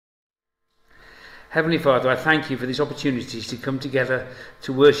Heavenly Father, I thank you for this opportunity to come together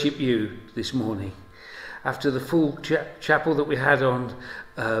to worship you this morning. After the full chapel that we had on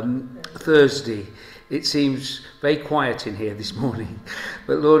Thursday, it seems very quiet in here this morning.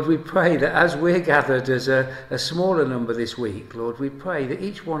 But Lord, we pray that as we're gathered as a smaller number this week, Lord, we pray that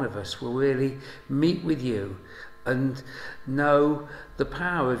each one of us will really meet with you and know the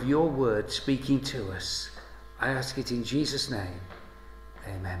power of your word speaking to us. I ask it in Jesus' name.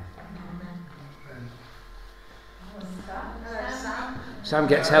 Amen. Sam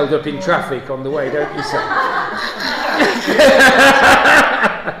gets held up in traffic on the way, don't you, Sam?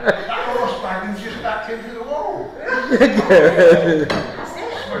 That horse wagon's just back into the wall.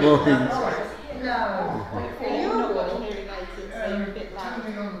 Morning.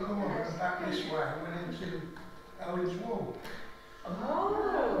 Turning on the corner and back this way went into Owen's wall.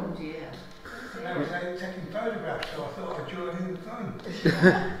 Oh dear. And they were taking photographs, so I thought I'd join in the fun.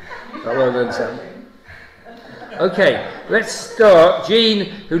 Well done, Sam. Okay, let's start. Jean,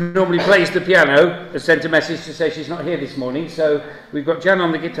 who normally plays the piano, has sent a message to say she's not here this morning, so we've got Jan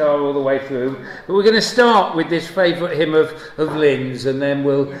on the guitar all the way through. But we're going to start with this favourite hymn of Lynn's, and then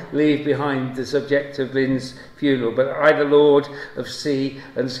we'll leave behind the subject of Lynn's funeral. But I, the Lord of sea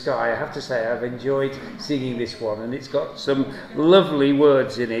and sky, I have to say I've enjoyed singing this one, and it's got some lovely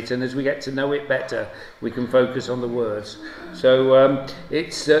words in it, and as we get to know it better, we can focus on the words. So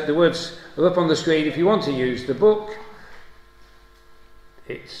it's the words are up on the screen. If you want to use the book,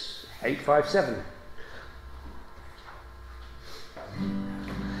 it's 857.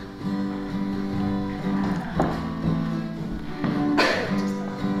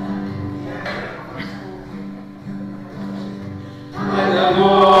 I'm the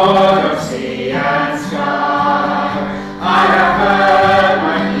Lord of sea and sky. I have heard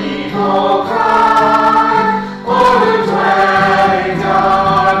my people cry. All who dwell in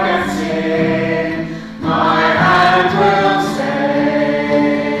dark and sin, my hand will stay.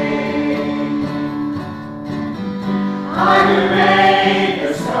 I will make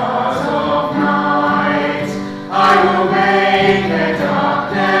the stars of night. I will make their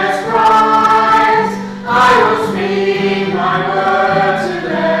darkness bright. I will speak my word to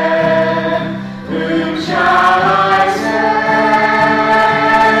them. Whom shall I send?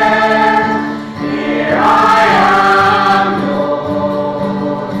 Here I am,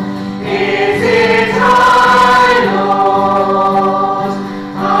 Lord. Is it I, Lord?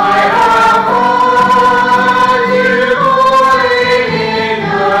 I have heard you calling in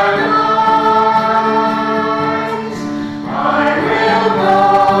the night. I will go,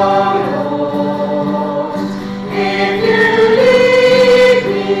 Lord. If you lead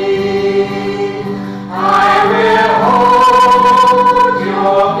me, I will hold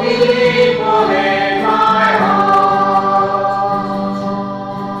your people in my heart.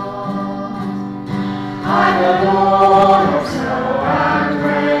 I'm the Lord of snow and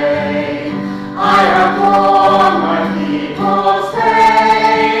rain. I have borne my people's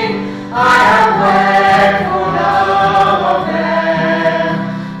pain. I have wept for love of them.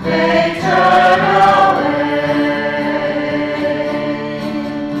 They turn away.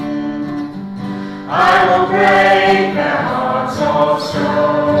 I will break their hearts of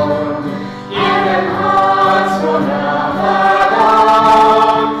stone, give them hearts for love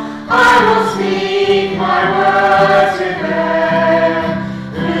alone. I will speak my word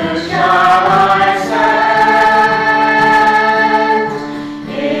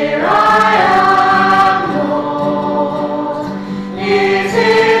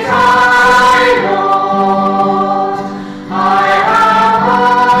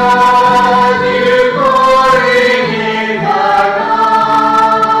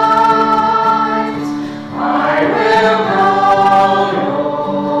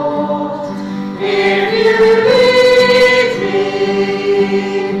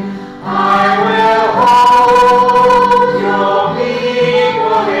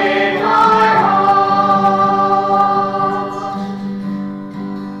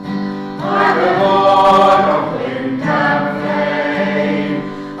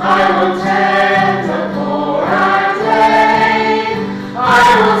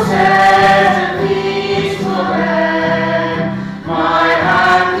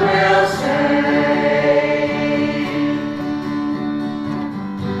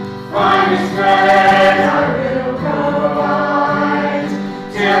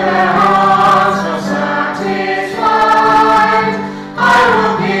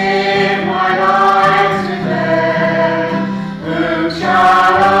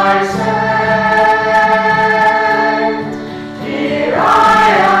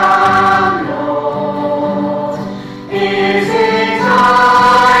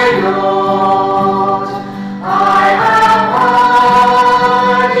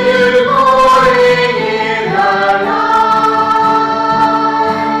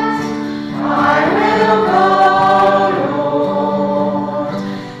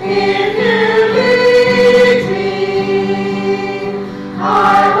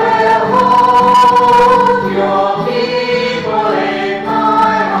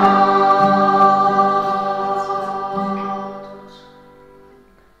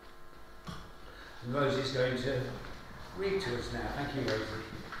Rosie is going to read to us now. Thank you, Rosie.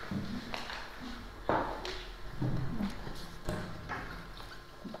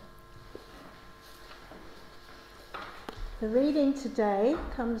 The reading today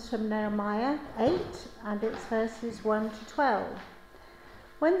comes from Nehemiah 8 and it's verses 1 to 12.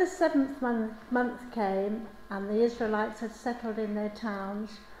 When the 7th month came and the Israelites had settled in their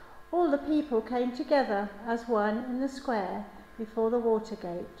towns, all the people came together as one in the square before the water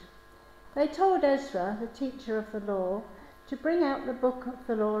gate. They told Ezra, the teacher of the law, to bring out the book of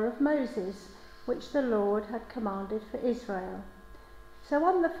the law of Moses, which the Lord had commanded for Israel. So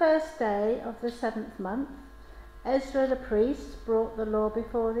on the first day of the 7th month, Ezra the priest brought the law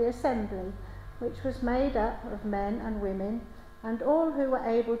before the assembly, which was made up of men and women, and all who were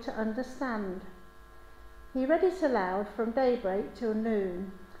able to understand. He read it aloud from daybreak till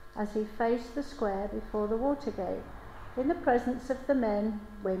noon, as he faced the square before the water gate, in the presence of the men,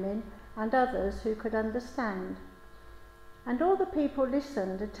 women, and others who could understand. And all the people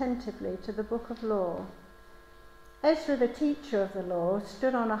listened attentively to the book of law. Ezra, the teacher of the law,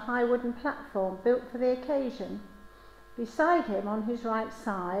 stood on a high wooden platform built for the occasion. Beside him, on his right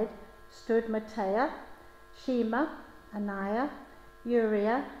side, stood Mattaiah, Shema, Ananiah,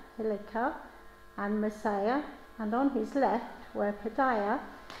 Uriah, Hilkiah, and Messiah, and on his left were Pedaiah,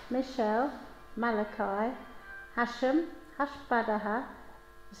 Mishael, Malachi, Hashem, Hashbaddanah,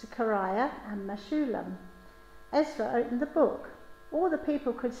 Zechariah, and Meshullam. Ezra opened the book. All the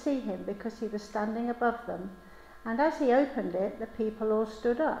people could see him because he was standing above them, and as he opened it, the people all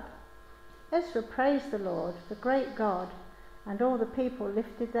stood up. Ezra praised the Lord, the great God, and all the people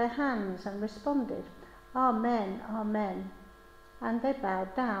lifted their hands and responded, Amen, Amen. And they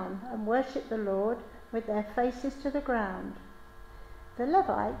bowed down and worshipped the Lord with their faces to the ground. The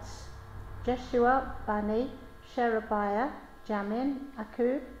Levites, Jeshua, Bani, Sherebiah, Jamin,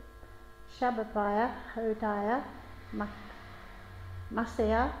 Akub, Shababiah, Hodiah,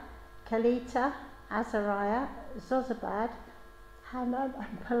 Maaseiah, Kelita, Azariah, Zozabad, Hanan,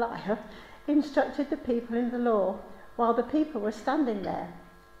 and Pelaiah, instructed the people in the law, while the people were standing there.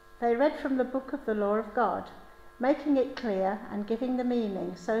 They read from the book of the law of God, making it clear and giving the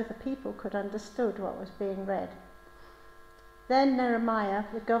meaning so the people could understand what was being read. Then Nehemiah,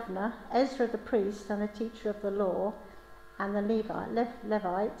 the governor, Ezra the priest and the teacher of the law, and the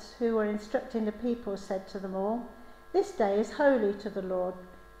Levites, who were instructing the people, said to them all, This day is holy to the Lord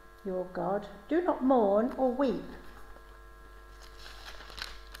your God. Do not mourn or weep.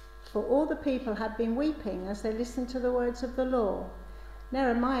 For all the people had been weeping as they listened to the words of the law.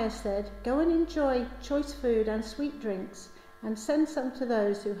 Nehemiah said, Go and enjoy choice food and sweet drinks, and send some to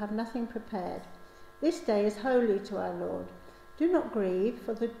those who have nothing prepared. This day is holy to our Lord. Do not grieve,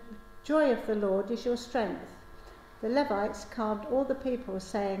 for the joy of the Lord is your strength. The Levites calmed all the people,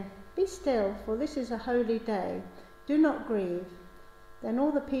 saying, Be still, for this is a holy day. Do not grieve. Then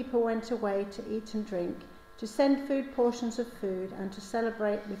all the people went away to eat and drink, to send food portions of food, and to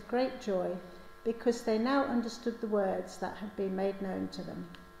celebrate with great joy, because they now understood the words that had been made known to them.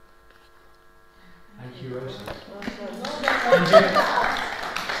 Thank you, Rosie.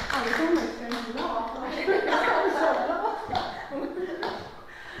 I was almost going to laugh.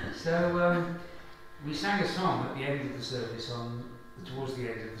 So we sang a song at the end of the service towards the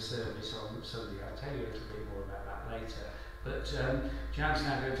end of the service on Sunday. I'll tell you a little bit more about that later. But Jan's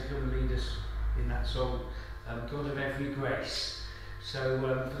now going to come and lead us in that song, God of Every Grace. So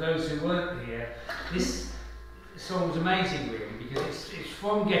for those who weren't here, this song was amazing really, because it's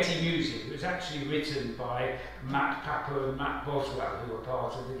from Getty Music. It was actually written by Matt Papper and Matt Boswell, who are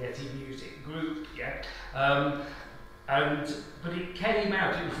part of the Getty Music group. But it came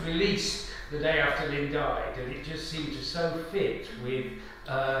out, it was released the day after Lynn died, and it just seemed to so fit with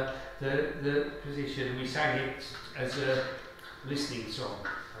the position. We sang it as a listening song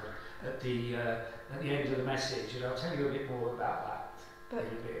at the end of the message, and I'll tell you a bit more about that. But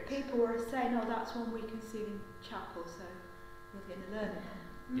people were saying, oh, that's one we can sing in chapel, so we're going to learn it.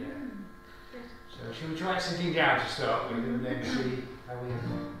 Yeah. So shall we try sitting down to start with, and then see how we go?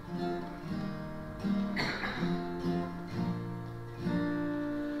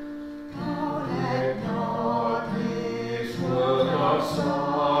 Let not this world of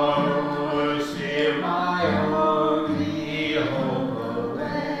sorrow steal my only hope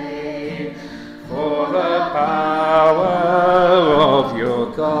away, for the power of your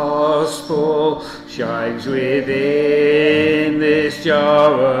gospel shines within this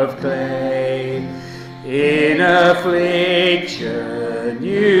jar of clay. In affliction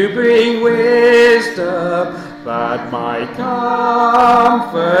you bring wisdom, but my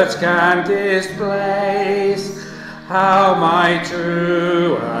comforts can displace how my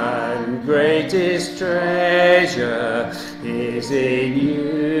true and greatest treasure is in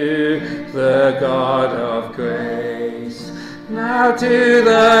you, the God of grace. Now to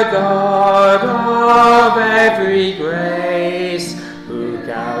the God of every grace, who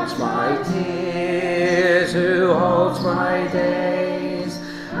counts my tears, who holds my days,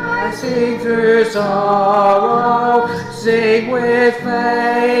 I sing through sorrow, sing with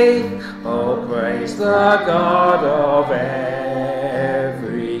faith, oh praise the God of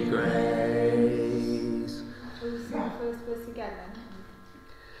every grace. We'll sing the first verse again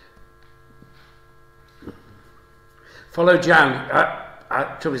then. Follow Jan.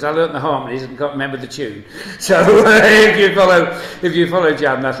 Trouble is, I learnt the harmonies and can't remember the tune. So if you follow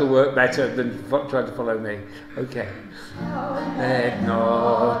Jan, that'll work better than trying to follow me. Okay. Let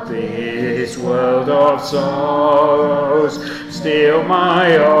not this world of sorrows steal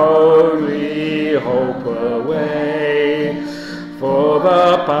my only hope away, for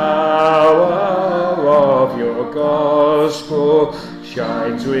the power of your gospel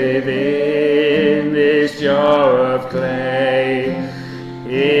shines within this jar of clay.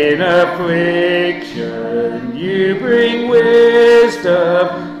 In affliction you bring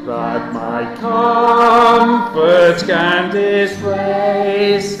wisdom that my comfort can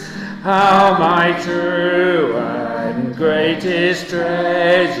displace. How my true and greatest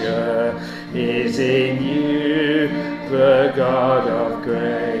treasure is in you, the God of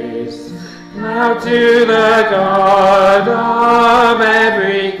grace. Now to the God of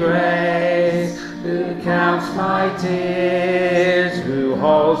every grace, who counts my tears, who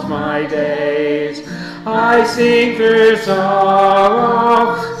holds my days, I sing through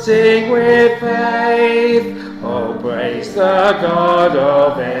sorrow, sing with faith, oh praise the God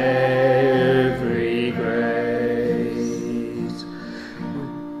of every grace.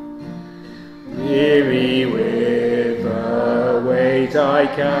 Weary with the weight I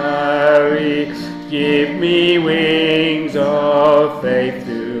carry, give me wings of faith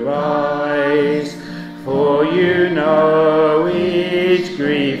to rise, for you know each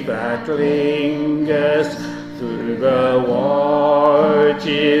grief that lingers through the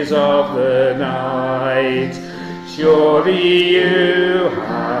watches of the night. Surely you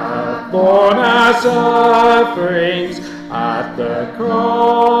have borne our sufferings, at the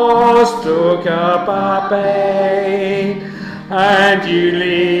cross took up our pain, and you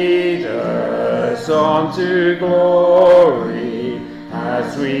lead us on to glory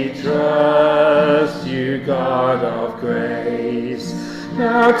as we trust you, God of grace.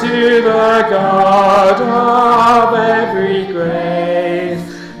 Now to the God of every grace,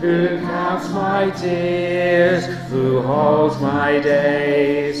 who counts my tears, who holds my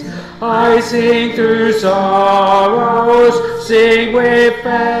days, I sing through sorrows, sing with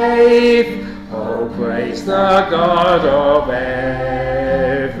faith, oh praise the God of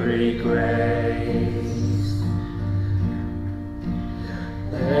every grace.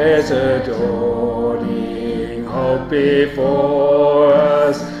 There's a dawning hope before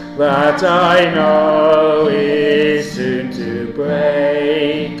us that I know is soon to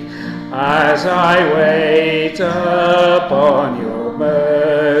break, as I wait upon your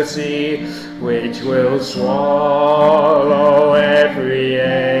mercy, which will swallow every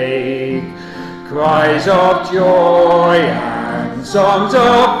ache. Cries of joy and songs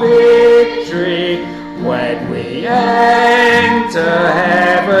of victory when we enter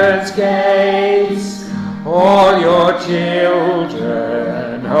heaven's gates. All your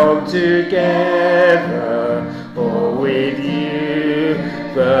children home together, all with you,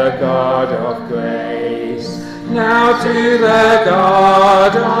 the God of grace. Now to the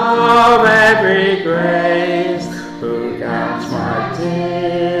God of every grace, who counts my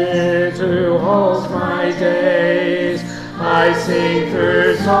tears, who holds my days, I sing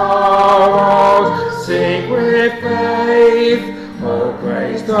through sorrows, sing with faith, oh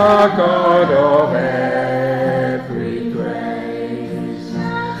praise the God of every grace.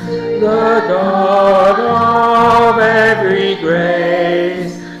 The God of every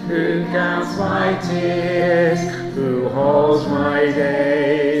grace, who counts my tears, who holds my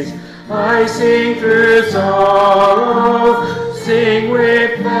days, I sing through sorrow, sing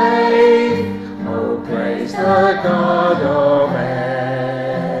with faith, oh praise the God of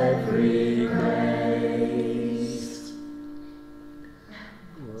every grace.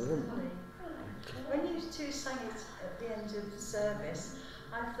 When you two sang it at the end of the service,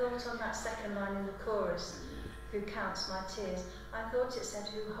 I thought on that second line in the chorus, who counts my tears, I thought it said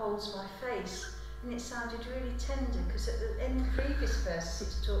who holds my face, and it sounded really tender, because in the previous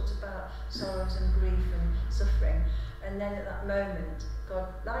verses it talked about sorrows and grief and suffering, and then at that moment, God,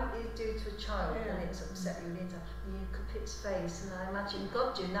 like you do to a child when it's upset you, and you cup its face, and I imagine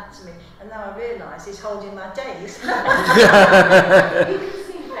God doing that to me, and now I realise He's holding my days. You can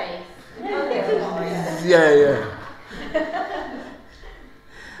see faith. Yeah.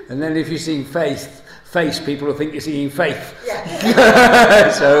 And then if you sing face, people will think you're singing faith.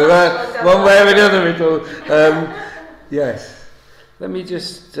 Yeah. So one way or another it'll... yes. Let me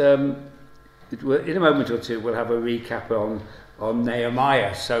just... in a moment or two we'll have a recap on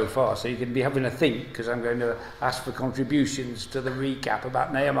Nehemiah so far, so you can be having a think, because I'm going to ask for contributions to the recap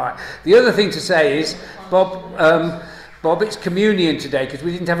about Nehemiah. The other thing to say is, Bob, it's communion today, because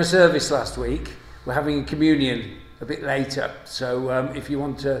we didn't have a service last week. We're having a communion a bit later, so if you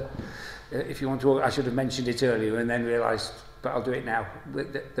want to, I should have mentioned it earlier and then realised, but I'll do it now.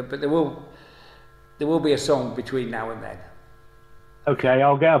 But there will be a song between now and then. Okay,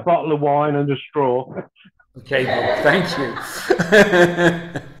 I'll get a bottle of wine and a straw. Okay, Bob, thank you.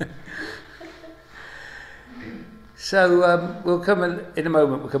 So we'll come in a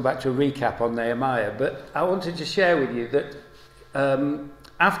moment. We'll come back to a recap on Nehemiah. But I wanted to share with you that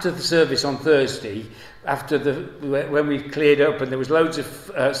after the service on Thursday, when we cleared up and there was loads of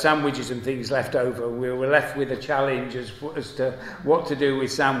sandwiches and things left over, we were left with a challenge as to what to do with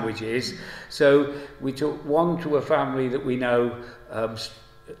sandwiches. So we took one to a family that we know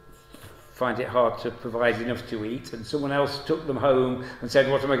find it hard to provide enough to eat, and someone else took them home and said,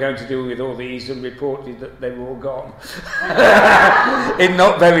 what am I going to do with all these, and reported that they were all gone in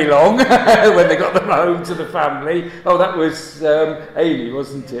not very long when they got them home to the family. Oh, that was Amy,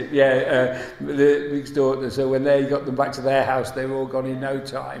 wasn't it? Yeah, the Rick's daughter. So when they got them back to their house, they were all gone in no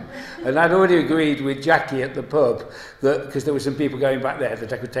time. And I'd already agreed with Jackie at the pub that, because there were some people going back there,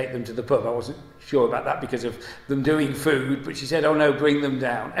 that I could take them to the pub. I wasn't sure about that because of them doing food, but she said, oh no, bring them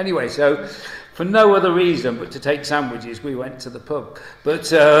down. Anyway, so for no other reason but to take sandwiches, we went to the pub.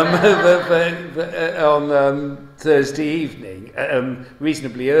 But on Thursday evening,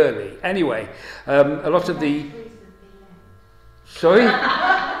 reasonably early. Anyway, a lot of the... Sorry?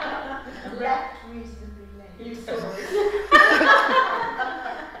 Left reasonably late.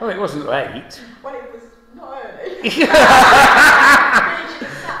 Oh, it wasn't late. Well, it was not early.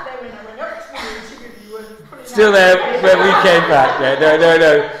 Still there when we came back.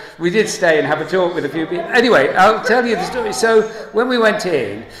 No. We did stay and have a talk with a few people. Anyway, I'll tell you the story. So when we went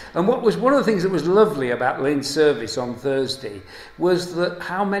in, and what was one of the things that was lovely about Lynn's service on Thursday was that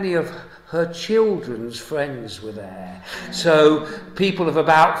how many of her children's friends were there. So people of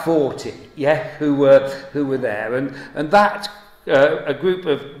about 40, who were there, and that. A group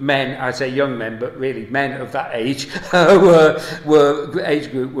of men, I say young men, but really men of that age, were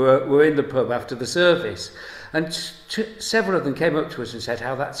in the pub after the service. And several of them came up to us and said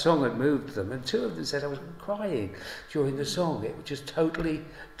how that song had moved them. And two of them said, I was crying during the song. It just totally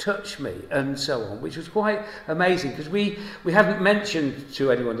touched me, and so on, which was quite amazing, because we hadn't mentioned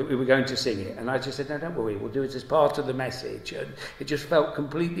to anyone that we were going to sing it. And I just said, no, don't worry, we'll do it as part of the message. And it just felt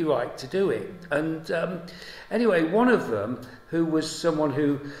completely right to do it. And anyway, one of them, who was someone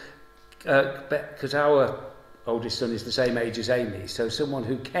who, because our oldest son is the same age as Amy, so someone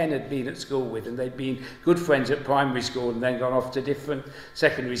who Ken had been at school with, and they'd been good friends at primary school and then gone off to different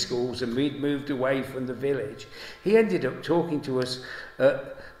secondary schools, and we'd moved away from the village. He ended up talking to us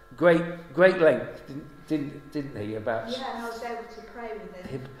at great length, didn't he, about... Yeah, and I was able to pray with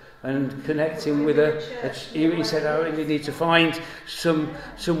him. And connecting with he said, I really need to find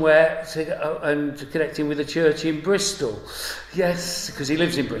somewhere and connecting with a church in Bristol. Yes, because he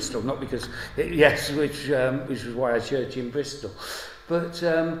lives in Bristol, not because, which was why a church in Bristol. But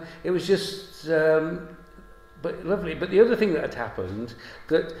it was just but lovely. But the other thing that had happened,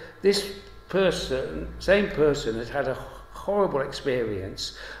 that this same person had a horrible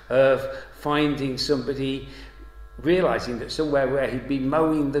experience of finding somebody, realising that somewhere where he'd been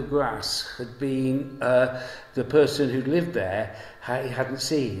mowing the grass had been the person who'd lived there he hadn't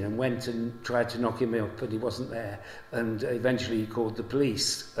seen, and went and tried to knock him up, and he wasn't there, and eventually he called the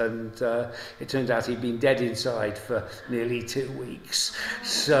police, and it turned out he'd been dead inside for nearly 2 weeks.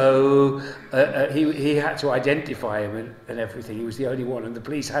 So he had to identify him and everything. He was the only one, and the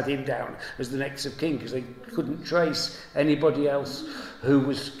police had him down as the next of kin because they couldn't trace anybody else who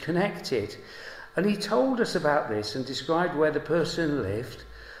was connected. And he told us about this and described where the person lived.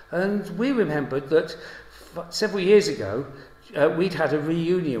 And we remembered that several years ago, we'd had a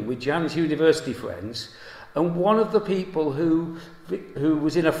reunion with Jan's university friends, And one of the people who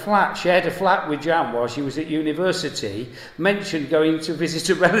was in a flat, shared a flat with Jan while she was at university, mentioned going to visit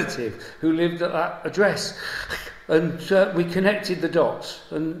a relative who lived at that address. And we connected the dots.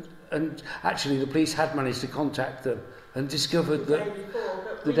 And actually the police had managed to contact them and discovered that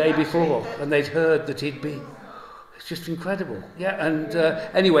the day before, and they'd heard that he'd been. It's just incredible. Yeah, and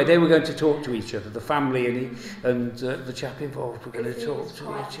anyway, they were going to talk to each other, the family and the chap involved were going to talk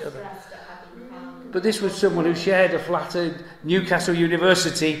to each other. But this was someone who shared a flat at Newcastle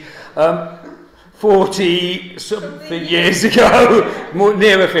University 40-something years ago. More,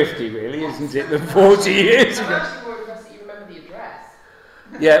 nearer 50, really, isn't it, than 40 years ago? I'm actually more impressed that you remember the address.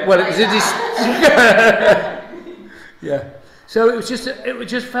 Yeah, well, it was yeah. So it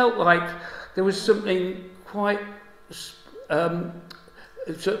just felt like there was something quite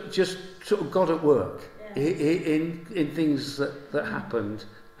just sort of God at work in things that happened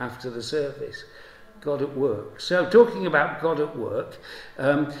after the service. God at work. So talking about God at work,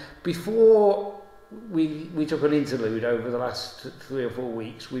 before we took an interlude over the last 3 or 4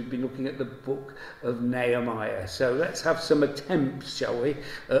 weeks, we've been looking at the book of Nehemiah. So let's have some attempts, shall we,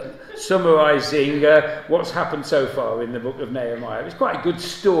 at summarising what's happened so far in the book of Nehemiah. It's quite a good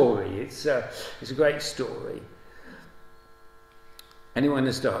story. It's a great story. Anyone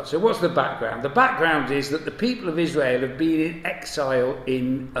to start? So what's the background? The background is that the people of Israel have been in exile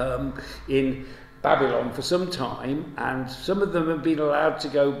in Babylon for some time, and some of them have been allowed to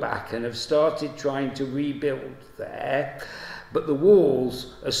go back and have started trying to rebuild there, but the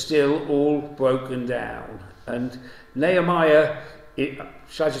walls are still all broken down. And Nehemiah,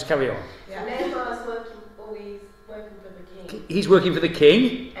 shall I just carry on? Yeah. Nehemiah's always working for the king. He's working for the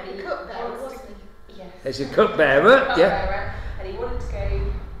king. And he cupbearer, wasn't he? Yes. There's a cupbearer, yeah. And he wanted to go,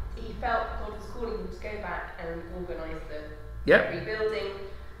 he felt God was calling him to go back and organise the rebuilding,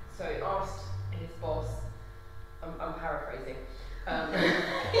 so he asked his boss, I'm paraphrasing,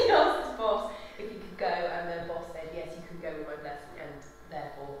 he asked his boss if he could go, and the boss said, yes, you can go with my blessing, and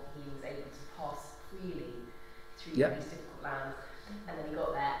therefore he was able to pass freely through these difficult lands. And then he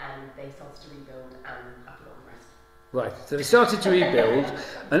got there, and they started to rebuild, and I forgot the rest. Right, so they started to rebuild,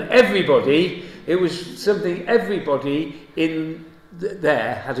 and everybody in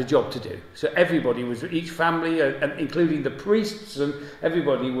there had a job to do. So everybody was, each family, and including the priests, and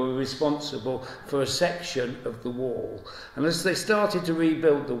everybody were responsible for a section of the wall. And as they started to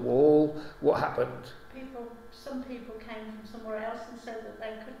rebuild the wall, what happened? Some people came from somewhere else and said that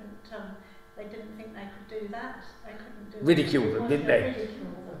they couldn't, they didn't think they could do that. They couldn't do Ridiculed them, didn't they?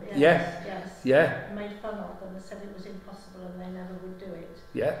 Ridiculed them, yes. Yeah. Made fun of them and said it was impossible and they never would do it.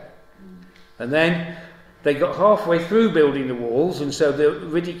 Yeah. And then they got halfway through building the walls, and so the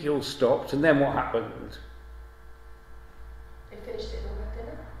ridicule stopped, and then what happened? They finished it and all had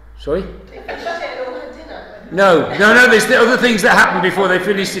dinner. Sorry? They finished it and all had dinner. No, there's the other things that happened before they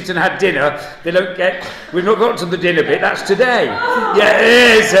finished it and had dinner. We've not got to the dinner bit, that's today.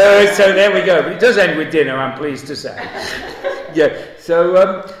 Yeah, so there we go. But it does end with dinner, I'm pleased to say. Yeah, so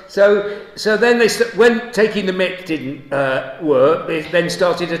then when taking the mick didn't work, they then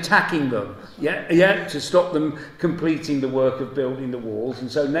started attacking them. Yeah, to stop them completing the work of building the walls.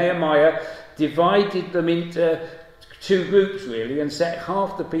 And so Nehemiah divided them into 2 groups really, and set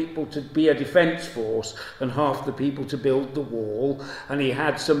half the people to be a defence force and half the people to build the wall. And he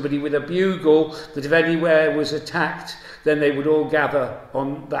had somebody with a bugle that if anywhere was attacked, then they would all gather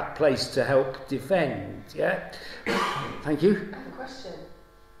on that place to help defend. Yeah. Thank you. I have a question.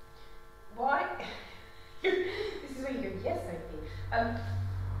 Why? This is where you go, yes, Sophie.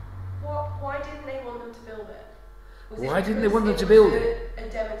 Why didn't they want them to build it? Why didn't they want them to build it? A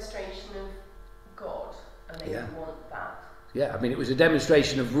demonstration of God, and they didn't want that. Yeah, I mean, it was a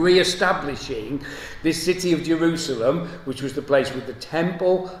demonstration of re-establishing this city of Jerusalem, which was the place with the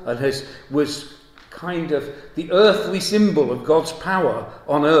temple, and was kind of the earthly symbol of God's power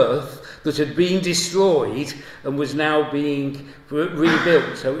on earth that had been destroyed and was now being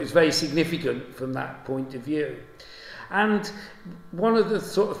rebuilt. So it was very significant from that point of view. And one of the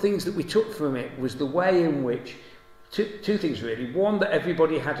sort of things that we took from it was the way in which, two things really. One, that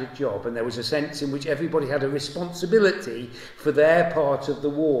everybody had a job, and there was a sense in which everybody had a responsibility for their part of the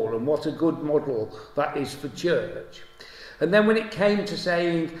wall, and what a good model that is for church. And then when it came to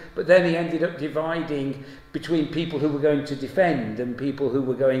saying, but then he ended up dividing between people who were going to defend and people who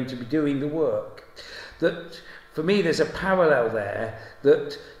were going to be doing the work. That for me there's a parallel there,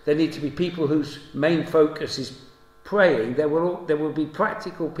 that there need to be people whose main focus is praying, there will be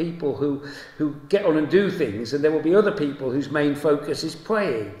practical people who get on and do things, and there will be other people whose main focus is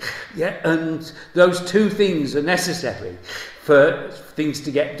praying. Yeah, and those two things are necessary for things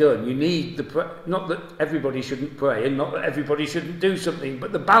to get done. You need not that everybody shouldn't pray and not that everybody shouldn't do something,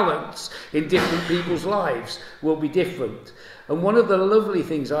 but the balance in different people's lives will be different. And one of the lovely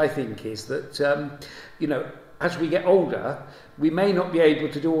things I think is that as we get older, we may not be able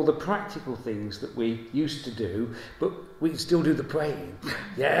to do all the practical things that we used to do, but we can still do the praying.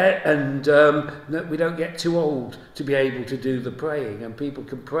 Yeah, and we don't get too old to be able to do the praying, and people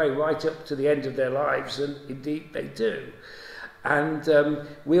can pray right up to the end of their lives, and indeed they do. And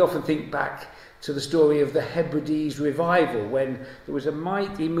we often think back to the story of the Hebrides revival, when there was a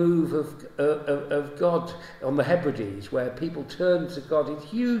mighty move of God on the Hebrides, where people turned to God in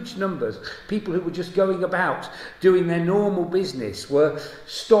huge numbers. People who were just going about doing their normal business were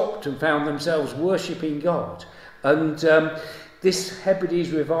stopped and found themselves worshipping God. And this Hebrides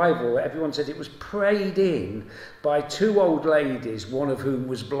revival, everyone said it was prayed in by two old ladies, one of whom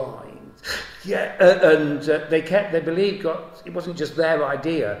was blind. Yeah, and they believed God. It wasn't just their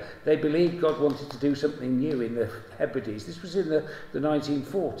idea. They believed God wanted to do something new in the Hebrides. This was in the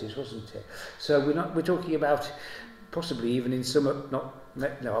 1940s, wasn't it? So we're talking about possibly even in some no,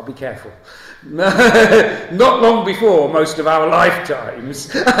 I'll be careful. Not long before most of our lifetimes.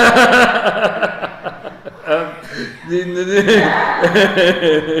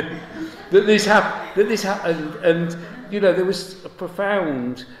 That this happened, and there was a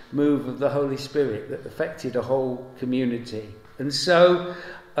profound move of the Holy Spirit that affected a whole community. And so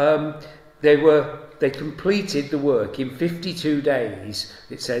they completed the work in 52 days.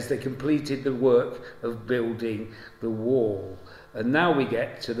 It says they completed the work of building the wall. And now we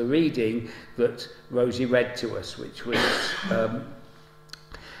get to the reading that Rosie read to us, which was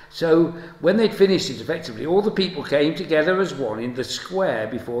so when they'd finished it, effectively all the people came together as one in the square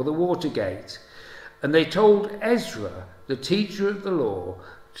before the water gate. And they told Ezra, the teacher of the law,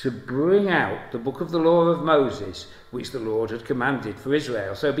 to bring out the book of the law of Moses, which the Lord had commanded for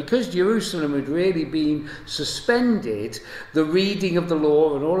Israel. So because Jerusalem had really been suspended, the reading of the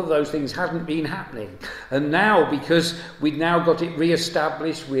law and all of those things hadn't been happening. And now, because we'd now got it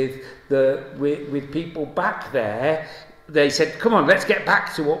re-established with people back there, they said, come on, let's get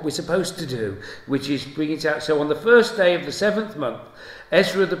back to what we're supposed to do, which is bring it out. So on the first day of the 7th month,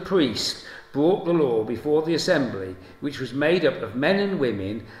 Ezra the priest brought the law before the assembly, which was made up of men and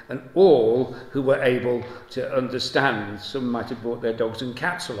women and all who were able to understand. Some might have brought their dogs and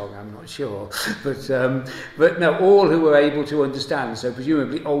cats along, I'm not sure. But no, all who were able to understand, so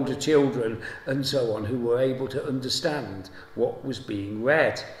presumably older children and so on, who were able to understand what was being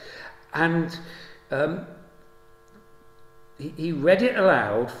read. And he read it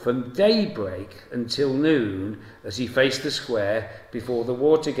aloud from daybreak until noon as he faced the square before the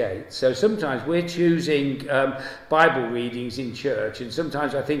water gate. So sometimes we're choosing Bible readings in church, and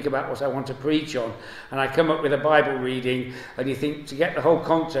sometimes I think about what I want to preach on, and I come up with a Bible reading, and you think, to get the whole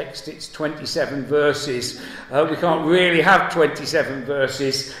context, it's 27 verses. We can't really have 27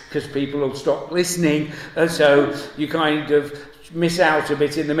 verses because people will stop listening, and so you kind of miss out a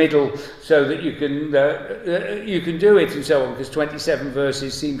bit in the middle so that you can do it and so on, because 27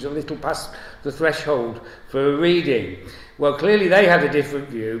 verses seems a little past the threshold for a reading. Well, clearly they had a different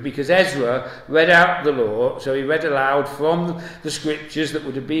view, because Ezra read out the law, so he read aloud from the scriptures that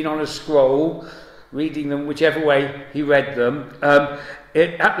would have been on a scroll, reading them whichever way he read them,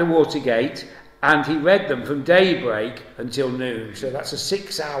 at the water gate, and he read them from daybreak until noon. So that's a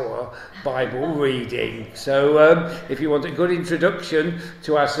 6-hour Bible reading. So if you want a good introduction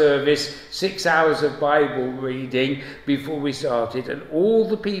to our service, 6 hours of Bible reading before we started. And all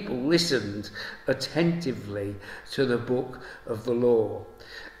the people listened attentively to the book of the law.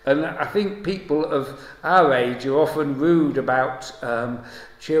 And I think people of our age are often rude about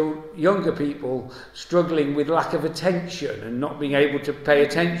younger people struggling with lack of attention and not being able to pay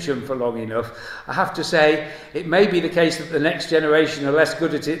attention for long enough. I have to say, it may be the case that the next generation are less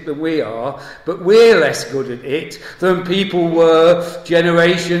good at it than we are, but we're less good at it than people were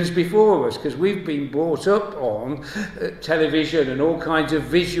generations before us, because we've been brought up on television and all kinds of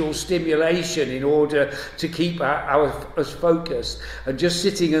visual stimulation in order to keep us focused. And just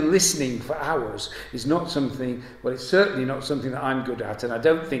sitting and listening for hours is not something, well, it's certainly not something that I'm good at, and I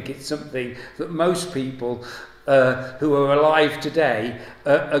don't think it's something that most people who are alive today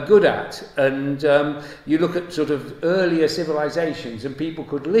are good at. And you look at sort of earlier civilizations, and people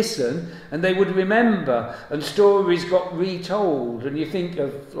could listen and they would remember, and stories got retold. And you think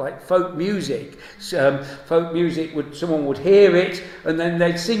of like folk music. Someone would hear it and then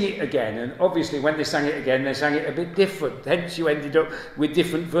they'd sing it again. And obviously when they sang it again, they sang it a bit different. Hence you ended up with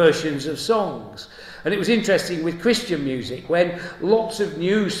different versions of songs. And it was interesting with Christian music, when lots of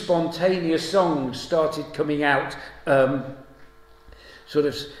new spontaneous songs started coming out sort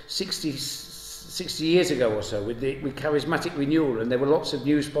of 60 years ago or so with charismatic renewal, and there were lots of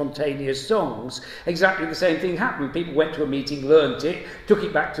new spontaneous songs. Exactly the same thing happened. People went to a meeting, learnt it, took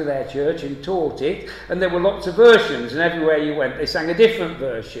it back to their church and taught it, and there were lots of versions, and everywhere you went they sang a different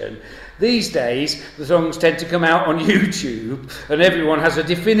version. These days the songs tend to come out on YouTube and everyone has a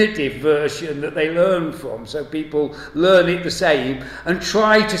definitive version that they learn from, so people learn it the same and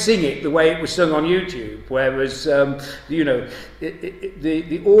try to sing it the way it was sung on YouTube, whereas the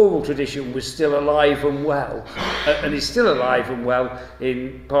oral tradition was still alive and well, and is still alive and well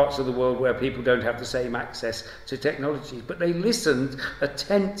in parts of the world where people don't have the same access to technology. But they listened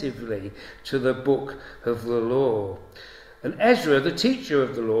attentively to the book of the law. And Ezra, the teacher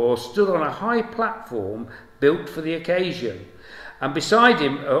of the law, stood on a high platform built for the occasion. And beside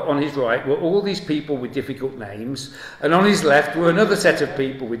him, on his right, were all these people with difficult names, and on his left were another set of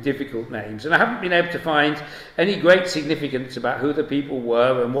people with difficult names. And I haven't been able to find any great significance about who the people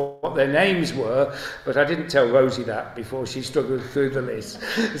were and what their names were, but I didn't tell Rosie that before she struggled through the list.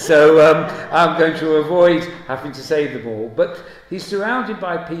 So I'm going to avoid having to say them all. But he's surrounded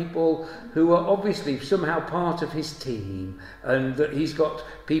by people who are obviously somehow part of his team, and that he's got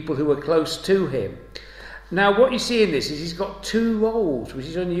people who are close to him. Now, what you see in this is he's got two roles, which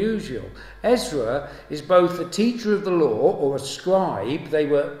is unusual. Ezra is both a teacher of the law or a scribe. They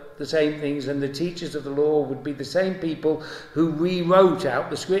were the same things, and the teachers of the law would be the same people who rewrote out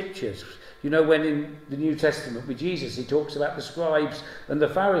the scriptures. You know, when in the New Testament with Jesus, he talks about the scribes and the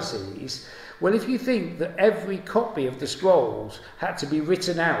Pharisees. Well, if you think that every copy of the scrolls had to be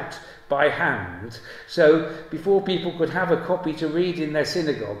written out by hand, so before people could have a copy to read in their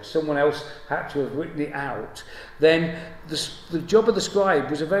synagogue, someone else had to have written it out, then the job of the scribe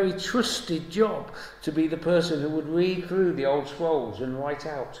was a very trusted job, to be the person who would read through the old scrolls and write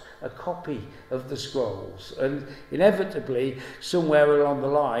out a copy of the scrolls. And inevitably, somewhere along the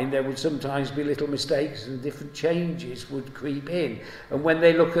line, there would sometimes be little mistakes and different changes would creep in. And when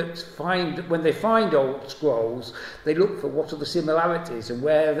they when they find old scrolls, they look for what are the similarities and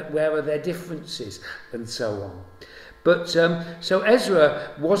where are their differences and so on. But so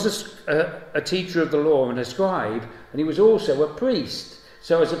Ezra was a teacher of the law and a scribe, and he was also a priest.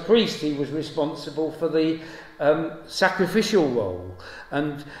 So as a priest, he was responsible for the sacrificial role.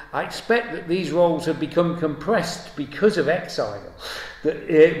 And I expect that these roles have become compressed because of exile.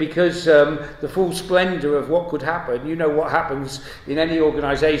 Because the full splendour of what could happen, you know what happens in any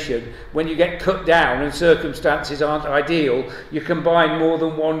organisation, when you get cut down and circumstances aren't ideal, you combine more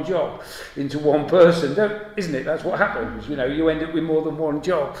than one job into one person, isn't it? That's what happens, you know, you end up with more than one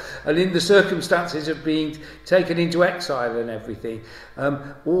job. And in the circumstances of being taken into exile and everything,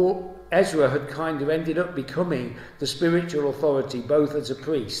 Ezra had kind of ended up becoming the spiritual authority both as a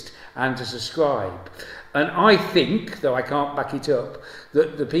priest and as a scribe. And I think, though I can't back it up,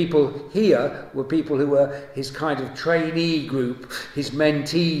 that the people here were people who were his kind of trainee group, his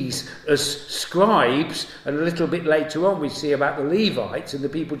mentees as scribes, and a little bit later on we see about the Levites, and the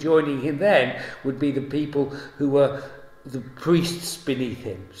people joining him then would be the people who were the priests beneath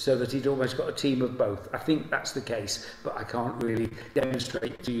him, so that he'd almost got a team of both. I think that's the case, but I can't really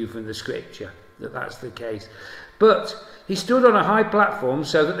demonstrate to you from the scripture that that's the case. But he stood on a high platform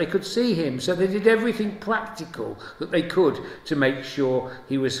so that they could see him, so they did everything practical that they could to make sure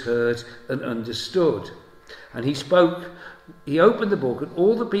he was heard and understood. And he spoke, he opened the book, and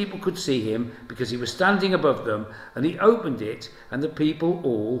all the people could see him because he was standing above them, and he opened it, and the people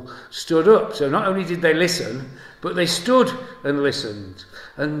all stood up. So not only did they listen, but they stood and listened.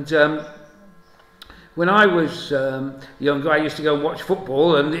 And when I was younger, I used to go and watch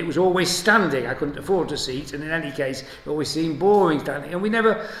football, and it was always standing. I couldn't afford a seat, and in any case, it always seemed boring standing. And we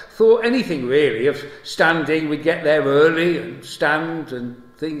never thought anything really of standing. We'd get there early and stand and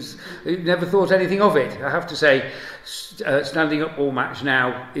things. We never thought anything of it. I have to say, standing up all match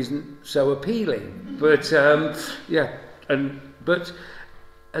now isn't so appealing. But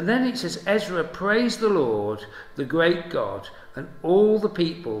and then it says, Ezra praised the Lord, the great God, and all the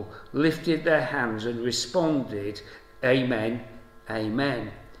people lifted their hands and responded, Amen,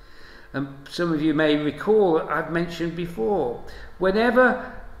 Amen. And some of you may recall that I've mentioned before,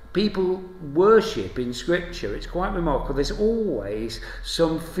 whenever people worship in Scripture, it's quite remarkable. There's always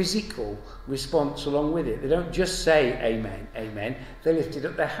some physical response along with it. They don't just say amen, amen. They lifted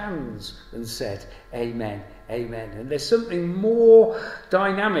up their hands and said amen, amen. And there's something more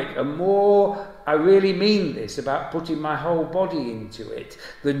dynamic and more, I really mean this, about putting my whole body into it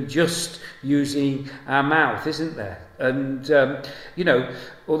than just using our mouth, isn't there? And, you know,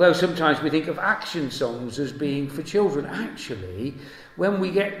 although sometimes we think of action songs as being for children, actually, when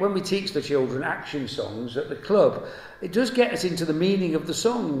we teach the children action songs at the club, it does get us into the meaning of the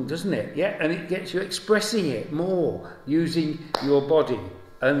song, doesn't it? Yeah, and it gets you expressing it more using your body.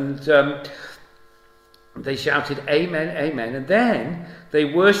 And they shouted amen, amen, and then they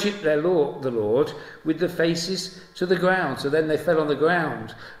worshipped the Lord with their faces to the ground. So then they fell on the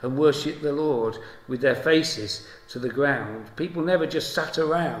ground and worshipped the Lord with their faces to the ground. People never just sat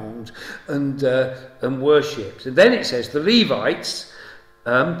around and worshipped. And then it says the Levites.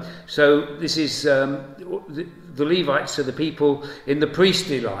 So this is the Levites are the people in the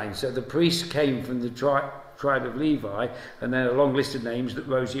priestly line. So the priests came from the tribe of Levi, and then a long list of names that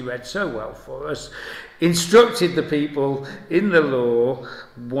Rosie read so well for us, instructed the people in the law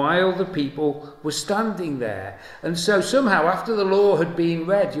while the people were standing there. And so somehow after the law had been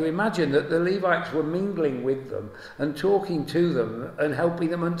read, you imagine that the Levites were mingling with them and talking to them and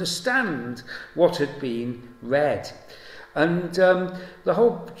helping them understand what had been read. And the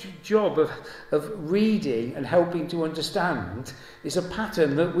whole job of reading and helping to understand is a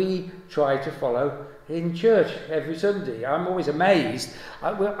pattern that we try to follow in church every Sunday. I'm always amazed.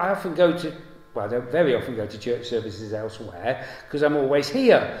 I often go to, well, I don't very often go to church services elsewhere because I'm always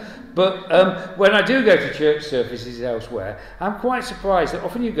here. But when I do go to church services elsewhere, I'm quite surprised that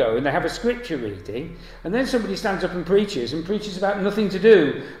often you go and they have a scripture reading and then somebody stands up and preaches about nothing to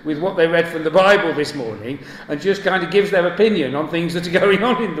do with what they read from the Bible this morning and just kind of gives their opinion on things that are going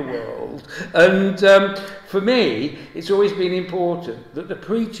on in the world. And for me, it's always been important that the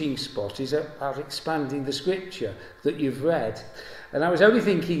preaching spot is about expanding the scripture that you've read. And I was only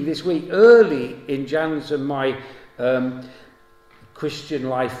thinking this week, early in Jan's and my Christian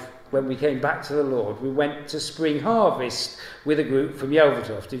life, when we came back to the Lord, we went to Spring Harvest with a group from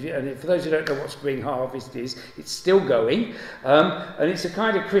Yelvertoft. And for those who don't know what Spring Harvest is, it's still going. And it's a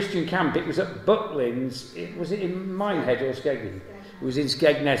kind of Christian camp. It was at Butlins. Was it in Minehead or Skeggy? It was in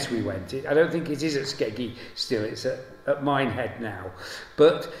Skegness we went. I don't think it is at Skeggy still. It's at Minehead now.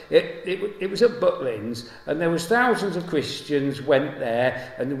 But it was at Butlins, and there was thousands of Christians went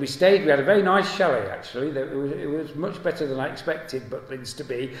there, and we stayed. We had a very nice chalet, actually. It was much better than I expected Butlins to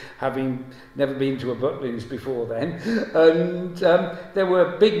be, having never been to a Butlins before then. And there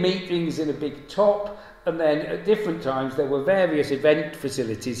were big meetings in a big top. And then at different times there were various event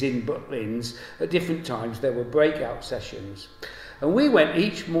facilities in Butlins. At different times there were breakout sessions. And we went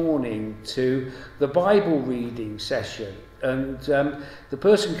each morning to the Bible reading session. And the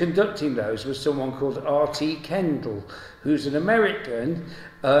person conducting those was someone called R.T. Kendall, who's an American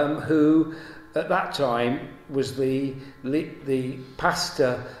who at that time was the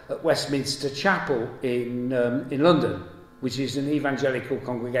pastor at Westminster Chapel in London, which is an evangelical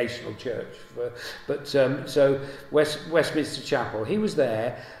congregational church. So Westminster Chapel, he was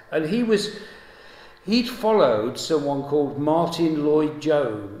there, and he'd followed someone called Martin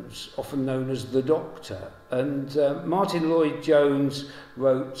Lloyd-Jones, often known as the Doctor. And Martin Lloyd-Jones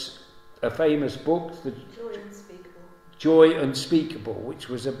wrote a famous book, Joy Unspeakable, which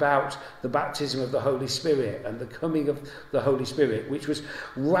was about the baptism of the Holy Spirit and the coming of the Holy Spirit, which was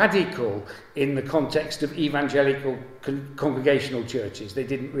radical in the context of evangelical congregational churches. They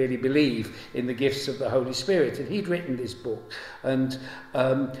didn't really believe in the gifts of the Holy Spirit. And he'd written this book. And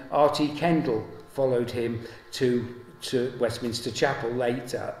R.T. Kendall followed him to Westminster Chapel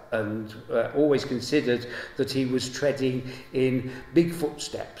later, and always considered that he was treading in big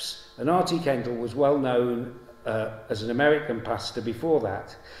footsteps. And R.T. Kendall was well known as an American pastor before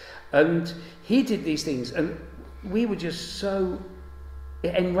that. And he did these things, and we were just so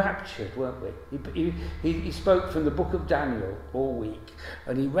enraptured, weren't we? He spoke from the book of Daniel all week,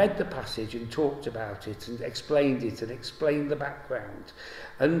 and he read the passage and talked about it and explained the background.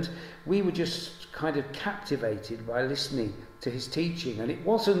 And we were just kind of captivated by listening to his teaching. And it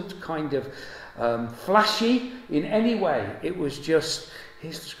wasn't kind of flashy in any way. It was just,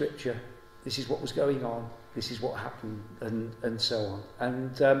 here's the scripture, this is what was going on, this is what happened, and so on.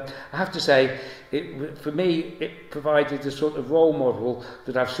 And I have to say, for me, it provided a sort of role model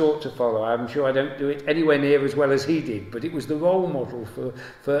that I've sought to follow. I'm sure I don't do it anywhere near as well as he did, but it was the role model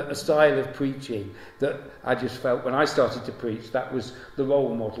for a style of preaching that I just felt when I started to preach, that was the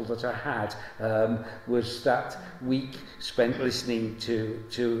role model that I had, was that week spent listening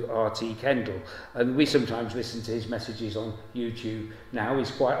to R.T. Kendall. And we sometimes listen to his messages on YouTube now.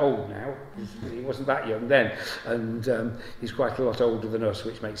 He's quite old now. He wasn't that young then. And he's quite a lot older than us,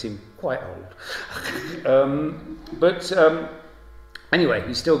 which makes him quite old. But anyway,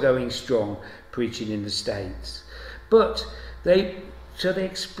 he's still going strong, preaching in the States. But they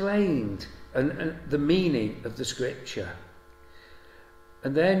explained the meaning of the scripture.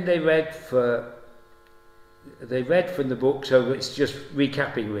 And then they read from the book, so it's just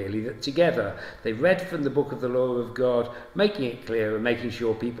recapping really, that together they read from the book of the law of God, making it clear and making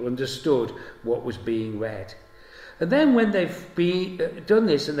sure people understood what was being read. And then when they've done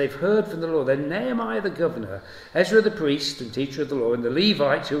this and they've heard from the law, then Nehemiah the governor, Ezra the priest and teacher of the law, and the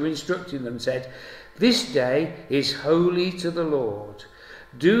Levites who were instructing them said, "This day is holy to the Lord.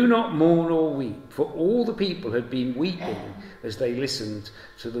 Do not mourn or weep," for all the people had been weeping as they listened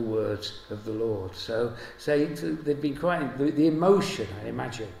to the words of the Lord. So they've been crying. The emotion, I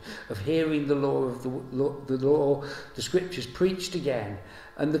imagine, of hearing the law of the scriptures preached again,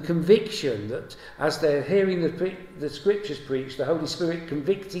 and the conviction that as they're hearing the scriptures preached, the Holy Spirit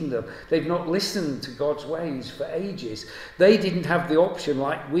convicting them, they've not listened to God's ways for ages. They didn't have the option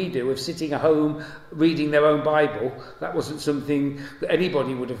like we do of sitting at home reading their own Bible. That wasn't something that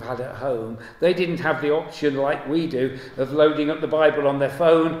anybody would have had at home. They didn't have the option like we do of loading up the Bible on their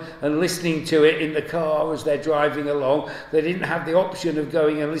phone and listening to it in the car as they're driving along. They didn't have the option of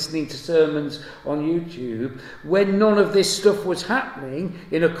going and listening to sermons on YouTube. When none of this stuff was happening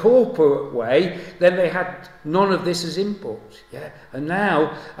in a corporate way, then they had none of this as input. Yeah? And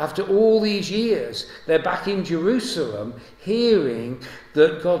now, after all these years, they're back in Jerusalem hearing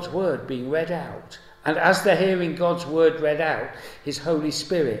God's word being read out. And as they're hearing God's word read out, his Holy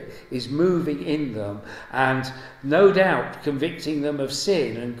Spirit is moving in them and no doubt convicting them of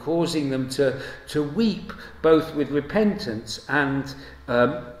sin and causing them to weep, both with repentance and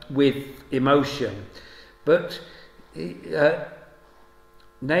with emotion. But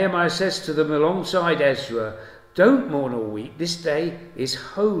Nehemiah says to them alongside Ezra, "Don't mourn or weep. This day is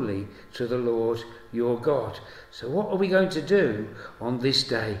holy to the Lord your God." So what are we going to do on this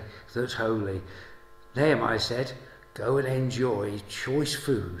day that's holy? Nehemiah said, "Go and enjoy choice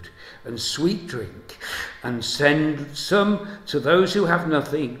food and sweet drink, and send some to those who have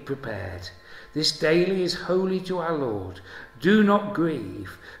nothing prepared. This daily is holy to our Lord. Do not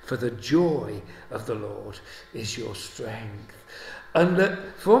grieve, for the joy of the Lord is your strength." And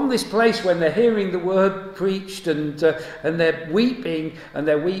that from this place, when they're hearing the word preached and they're weeping, and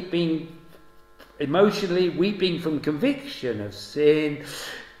they're weeping emotionally, weeping from conviction of sin,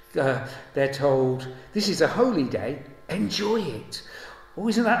 they're told, "This is a holy day, enjoy it." Oh,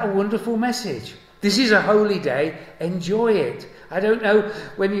 isn't that a wonderful message? This is a holy day, enjoy it. I don't know,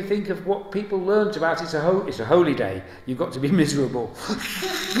 when you think of what people learnt about it's a holy day, you've got to be miserable.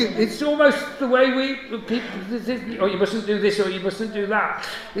 It's almost the way people, or you mustn't do this or you mustn't do that.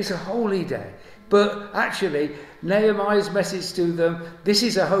 It's a holy day. But actually, Nehemiah's message to them, this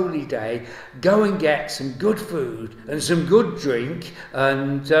is a holy day, go and get some good food and some good drink,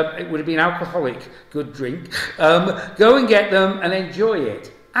 and it would have been alcoholic good drink. Go and get them and enjoy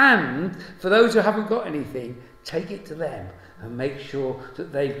it. And for those who haven't got anything, take it to them and make sure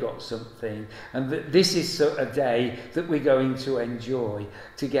that they've got something, and that this is a day that we're going to enjoy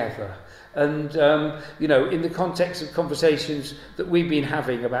together. And, in the context of conversations that we've been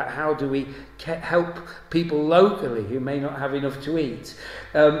having about how do we help people locally who may not have enough to eat,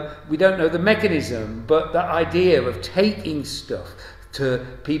 we don't know the mechanism, but that idea of taking stuff to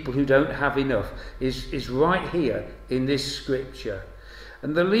people who don't have enough is right here in this scripture.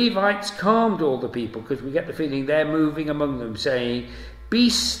 And the Levites calmed all the people, because we get the feeling they're moving among them, saying,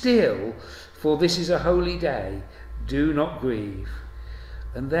 "Be still, for this is a holy day. Do not grieve."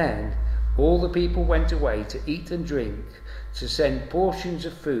 And then all the people went away to eat and drink, to send portions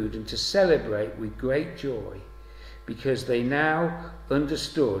of food, and to celebrate with great joy, because they now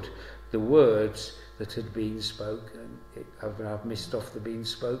understood the words that had been spoken. I've missed off the being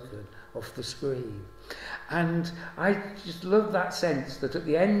spoken off the screen. And I just love that sense that at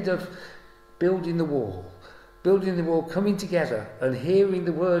the end of building the wall, building the wall, coming together and hearing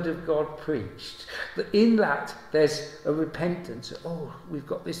the word of God preached, that in that there's a repentance. Oh, we've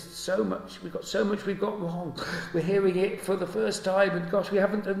got so much we've got wrong. We're hearing it for the first time, and gosh, we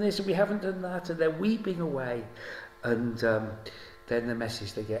haven't done this and we haven't done that, and they're weeping away. And then the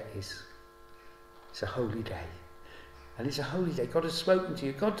message they get is, it's a holy day. And it's a holy day. God has spoken to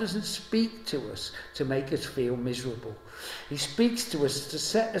you. God doesn't speak to us to make us feel miserable. He speaks to us to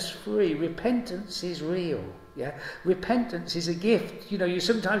set us free. Repentance is real. Yeah, repentance is a gift. You know, you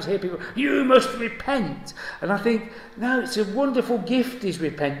sometimes hear people, you must repent. And I think, no, it's a wonderful gift is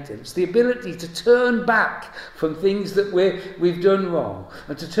repentance. The ability to turn back from things that we've done wrong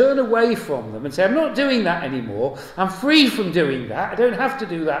and to turn away from them and say, I'm not doing that anymore. I'm free from doing that. I don't have to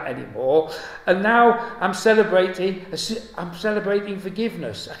do that anymore. And now I'm celebrating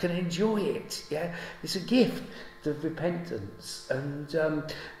forgiveness. I can enjoy it. Yeah, it's a gift of repentance. And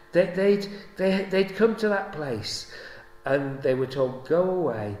They'd come to that place and they were told, go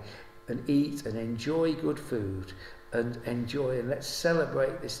away and eat and enjoy good food and let's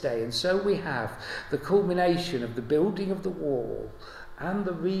celebrate this day. And so we have the culmination of the building of the wall and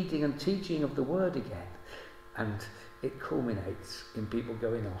the reading and teaching of the word again. And it culminates in people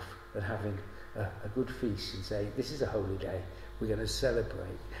going off and having a good feast and saying, this is a holy day. We're going to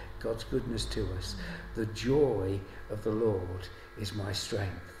celebrate God's goodness to us. The joy of the Lord is my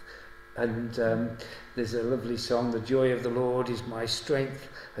strength. And there's a lovely song, the joy of the Lord is my strength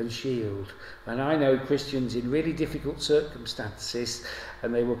and shield. And I know Christians in really difficult circumstances,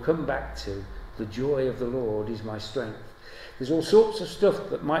 and they will come back to, the joy of the Lord is my strength. There's all sorts of stuff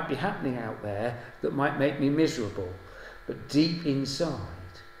that might be happening out there that might make me miserable, but deep inside,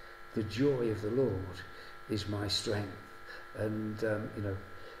 the joy of the Lord is my strength. And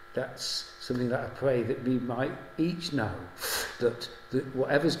that's something that I pray that we might each know, that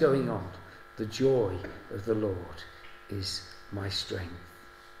whatever's going on, the joy of the Lord is my strength.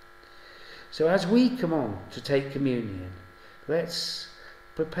 So as we come on to take communion, let's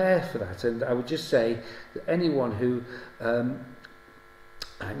prepare for that. And I would just say that anyone who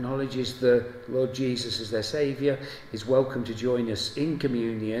acknowledges the Lord Jesus as their Saviour is welcome to join us in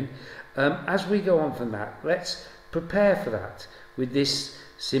communion. As we go on from that, let's prepare for that with this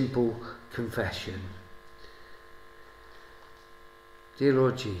simple confession. Dear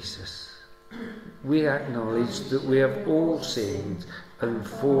Lord Jesus, we acknowledge that we have all sinned and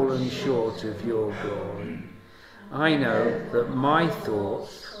fallen short of your glory. I know that my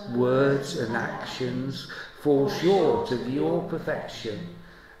thoughts, words and actions fall short of your perfection,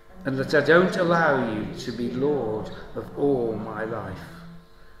 and that I don't allow you to be Lord of all my life.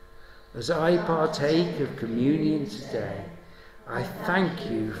 As I partake of communion today, I thank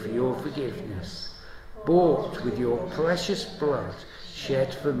you for your forgiveness, bought with your precious blood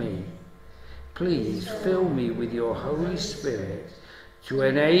shed for me. Please fill me with your Holy Spirit to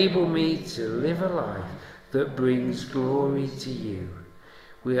enable me to live a life that brings glory to you.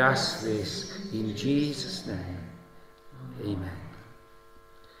 We ask this in Jesus' name. Amen.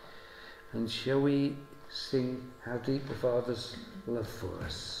 And shall we sing How Deep the Father's Love for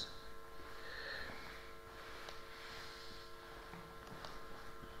Us?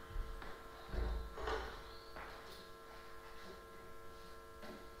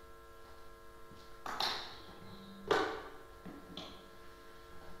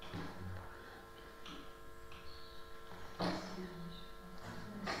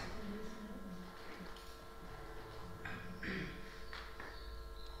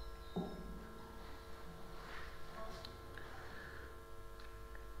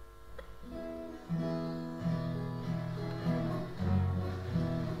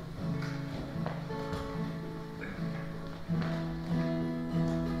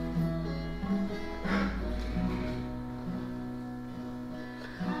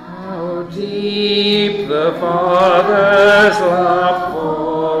 Deep the Father's love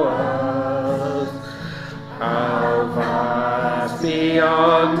for us, how vast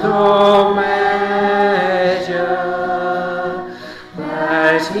beyond all measure,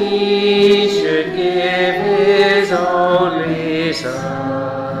 that he should give his only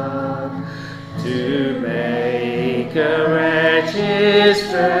Son to make a wretch his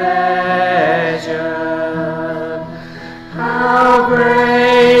treasure. How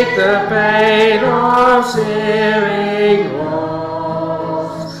great the pain of searing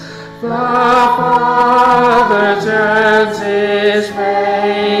loss! The Father turns his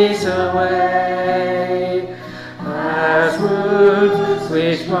face away, as wounds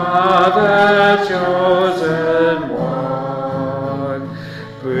which Mother chosen one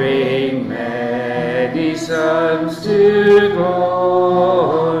bring many sons to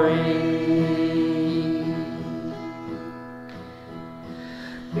glory.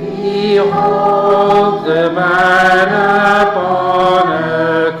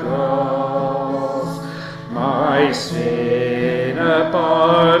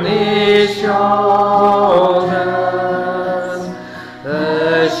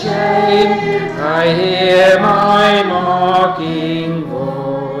 clanging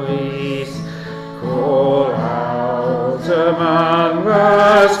voice, call out among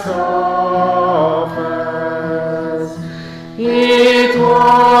the scoffers. It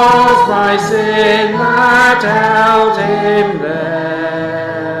was my sin that held him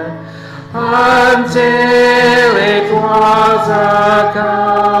there, until it was accomplished.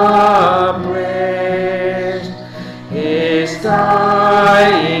 His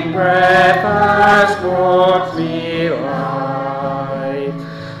dying breath has brought me life.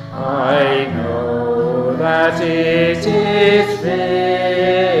 I know that it is finished.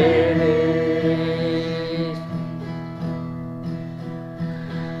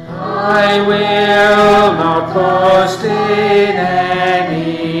 I will not boast in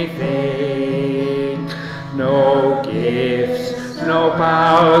anything, no gifts, no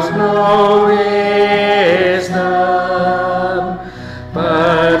powers, no wisdom,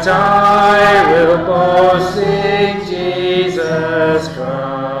 but I will boast in Jesus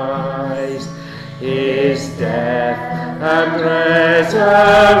Christ, his death and resurrection.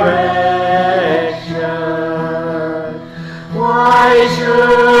 Why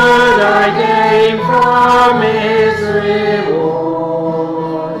should I gain from his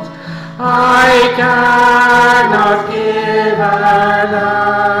reward? I cannot give an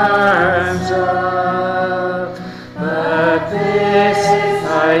answer, but this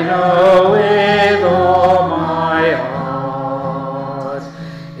I know with all my heart.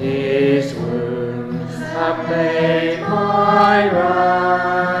 His wounds have paid my ransom.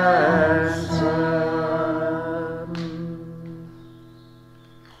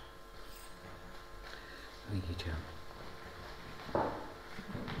 Thank you, John.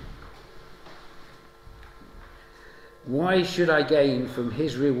 Why should I gain from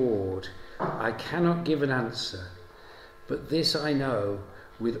his reward? I cannot give an answer, but this I know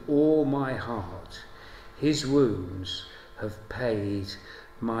with all my heart. His wounds have paid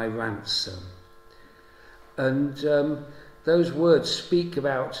my ransom. And those words speak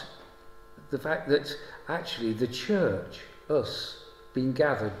about the fact that actually the church, us, being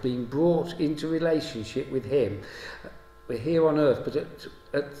gathered, being brought into relationship with him, we're here on earth, but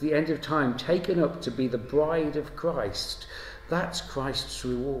at the end of time taken up to be the bride of Christ. That's Christ's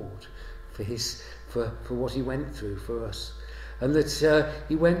reward for what he went through for us. And that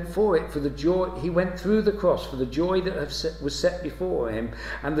he went for it, for the joy, he went through the cross for the joy that was set before him,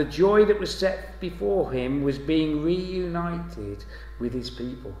 and the joy that was set before him was being reunited with his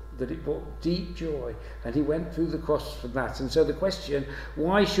people, that it brought deep joy, and he went through the cross for that. And so the question,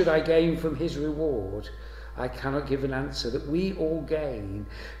 why should I gain from his reward? I cannot give an answer. That we all gain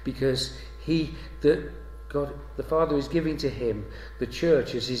because God the Father is giving to him the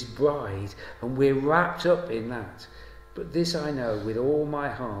church as his bride, and we're wrapped up in that. But this I know with all my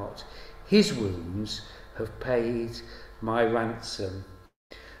heart, his wounds have paid my ransom.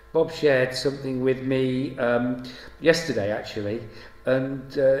 Bob shared something with me yesterday actually,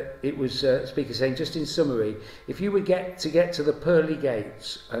 and it was a speaker saying, just in summary, if you would get to the pearly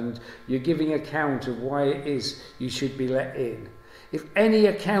gates and you're giving account of why it is you should be let in, if any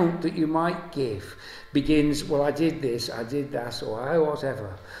account that you might give begins, well, I did this, I did that, or I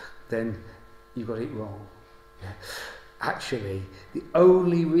whatever, then you got it wrong. Yeah. Actually, the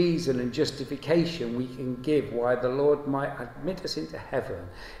only reason and justification we can give why the Lord might admit us into heaven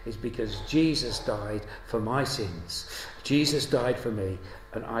is because Jesus died for my sins. Jesus died for me,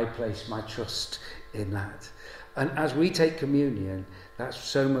 and I place my trust in that. And as we take communion, that's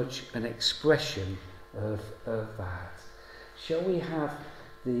so much an expression of that. Shall we have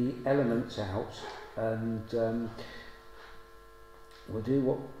the elements out, and we'll do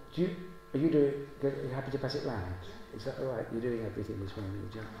what... are you happy to pass it round? Is that all right? You're doing everything this morning,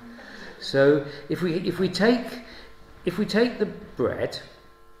 John. So if we take the bread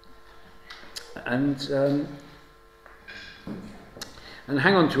and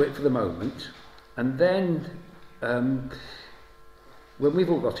hang on to it for the moment, and then when we've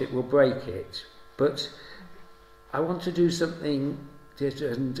all got it, we'll break it. But I want to do something,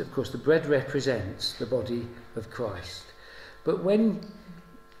 and of course the bread represents the body of Christ. But when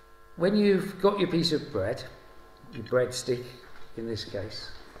you've got your piece of bread, your breadstick in this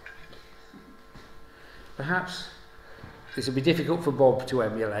case, perhaps this will be difficult for Bob to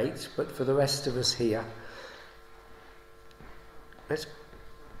emulate, but for the rest of us here, let's,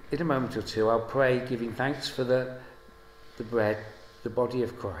 in a moment or two, I'll pray giving thanks for the bread, the body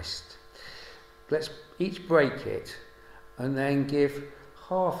of Christ. Let's each break it and then give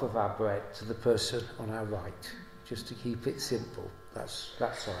half of our bread to the person on our right, just to keep it simple. That's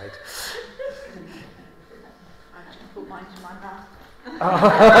that side. I just put mine to my mouth. I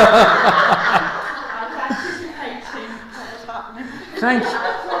was anticipating what was happening. Thank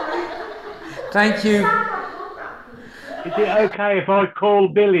you. Is it okay if I call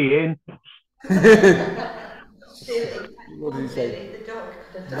Billy in? What did he say? Billy, the dog.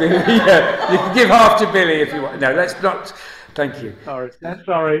 Billy, yeah, you can give half to Billy if you want. No, let's not. Thank you. Sorry.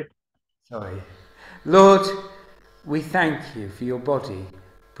 Sorry. Lord, we thank you for your body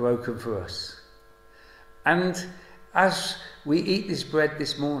broken for us. And as we eat this bread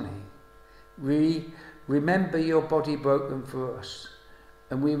this morning, we remember your body broken for us.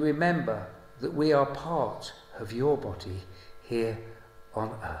 And we remember that we are part of your body here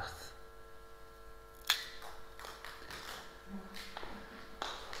on earth.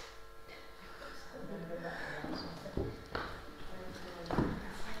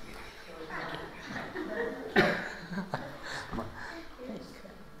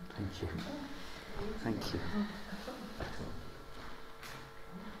 Thank you.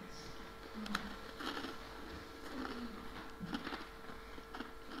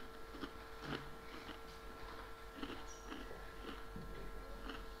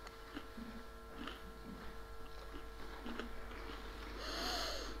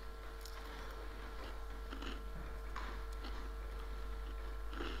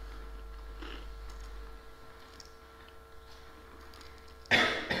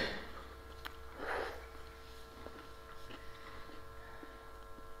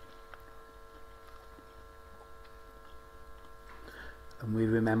 And we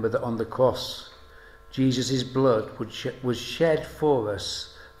remember that on the cross, Jesus' blood was shed for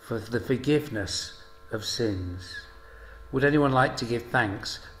us for the forgiveness of sins. Would anyone like to give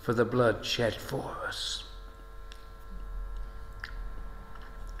thanks for the blood shed for us?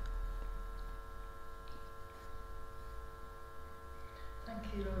 Thank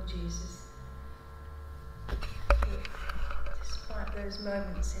you, Lord Jesus. Despite those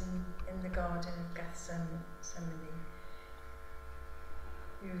moments in the Garden of Gethsemane,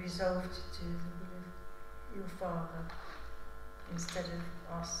 you resolved to do the will of your Father instead of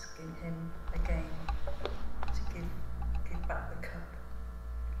asking him again to give back the cup.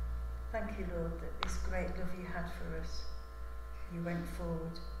 Thank you, Lord, that this great love you had for us, you went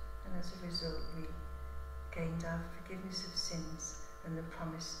forward, and as a result we gained our forgiveness of sins and the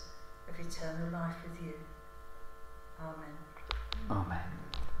promise of eternal life with you. Amen. Amen.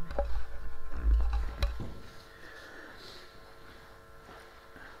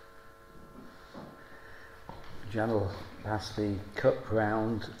 Jan will pass the cup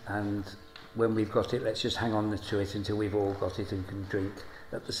round, and when we've got it, let's just hang on to it until we've all got it and can drink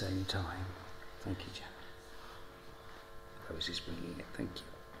at the same time. Thank you, Jan. Rose is bringing it. Thank you.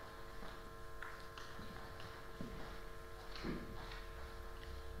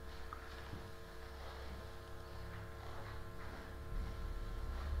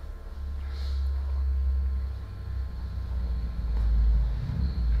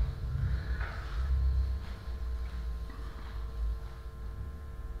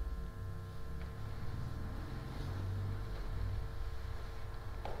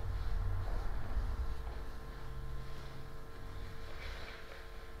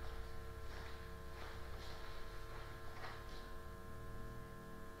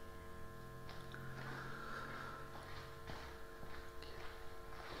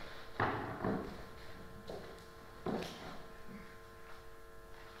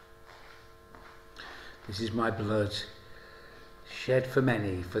 This is my blood, shed for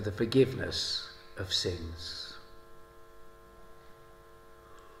many for the forgiveness of sins.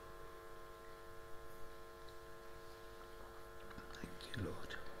 Thank you, Lord.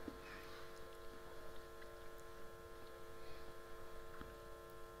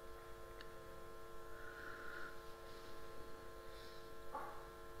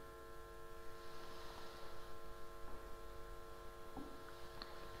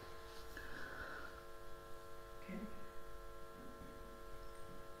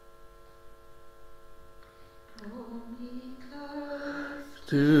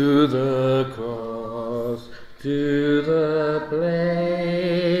 To the cross, to the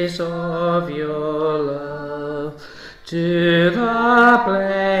place of your love, to the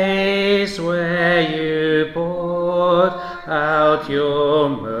place where you poured out your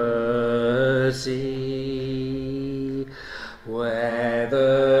mercy, where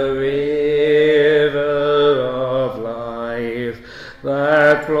the river of life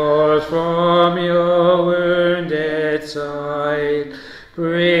that flows from your wounded side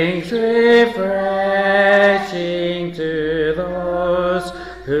brings refreshing to those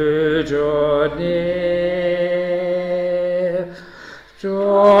who draw near.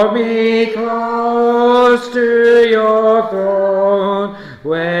 Draw me close to your throne,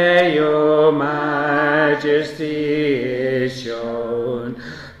 where your majesty is shown.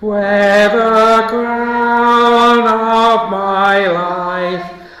 where the crown of my life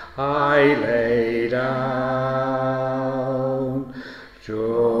I lay down.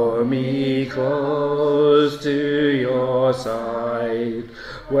 Draw me close to your side,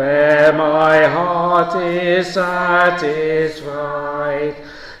 where my heart is satisfied.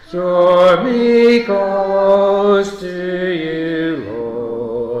 Draw me close to you,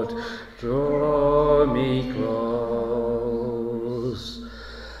 Lord. Draw me close.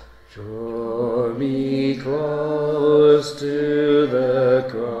 Draw me close to the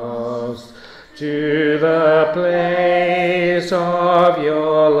cross, to the place of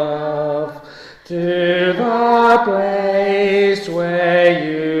your love, to the place where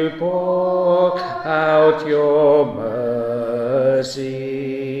you pour out your mercy,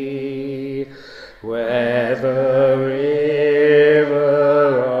 where the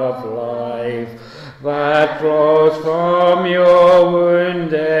river of life that flows from your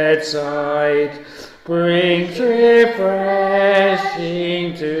wounded side brings refreshing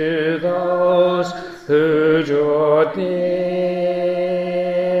to those who draw near.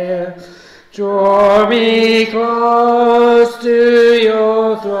 Draw me close to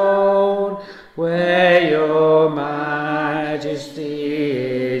your throne, where your majesty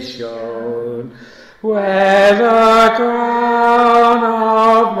is shown, where the crown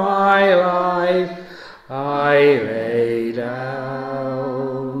of my life I lay down.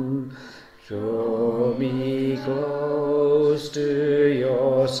 Draw me close to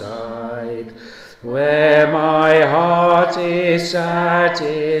your side, where my heart is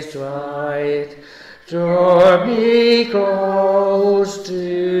satisfied. Draw me close to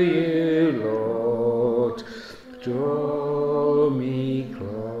you, Lord. Draw me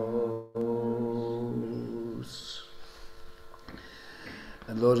close.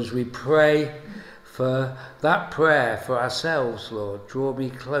 And Lord, as we pray for that prayer for ourselves, Lord, draw me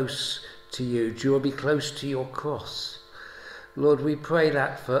close to you. Draw me close to your cross. Lord, we pray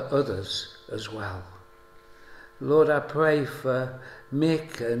that for others as well. Lord, I pray for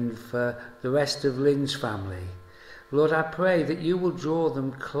Mick and for the rest of Lynn's family. Lord, I pray that you will draw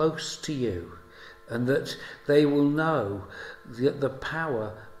them close to you and that they will know the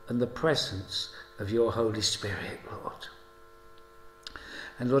power and the presence of your Holy Spirit, Lord.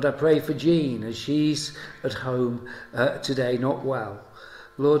 And Lord, I pray for Jean as she's at home today, not well.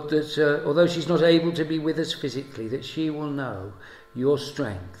 Lord, that although she's not able to be with us physically, that she will know your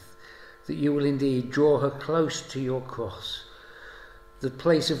strength, that you will indeed draw her close to your cross, the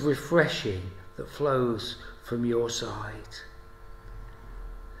place of refreshing that flows from your side.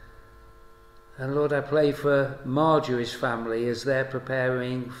 And Lord, I pray for Marjorie's family as they're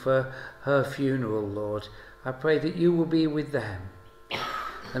preparing for her funeral, Lord. I pray that you will be with them.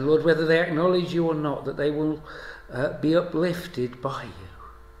 And Lord, whether they acknowledge you or not, that they will be uplifted by you.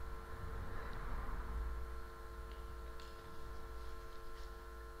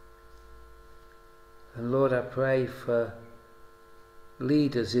 And Lord, I pray for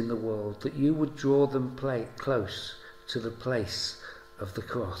leaders in the world, that you would draw them close to the place of the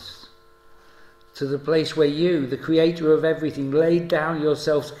cross, to the place where you, the creator of everything, laid down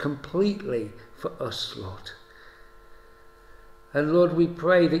yourselves completely for us, Lord. And Lord, we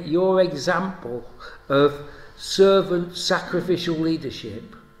pray that your example of servant sacrificial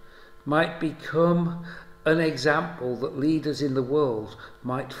leadership might become an example that leaders in the world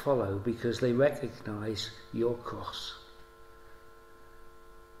might follow because they recognise your cross.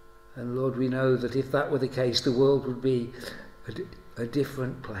 And Lord, we know that if that were the case, the world would be a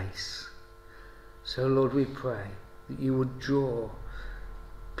different place. So Lord, we pray that you would draw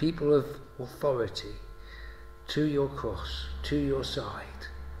people of authority to your cross, to your side,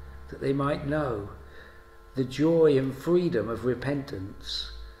 that they might know the joy and freedom of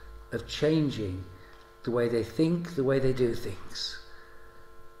repentance, of changing the way they think, the way they do things.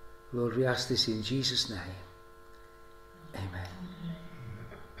 Lord, we ask this in Jesus' name. Amen.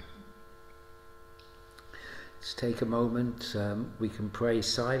 Let's take a moment. We can pray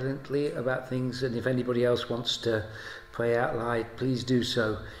silently about things, and if anybody else wants to pray out loud, please do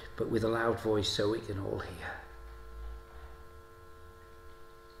so, but with a loud voice so we can all hear.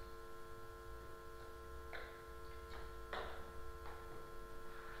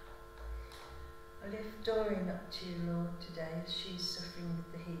 I lift Doreen up to you, Lord, today as she's suffering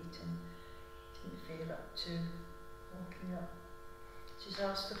with the heat and didn't feel up to walking up. She's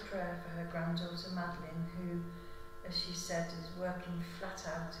asked for prayer for her granddaughter Madeline, who, as she said, is working flat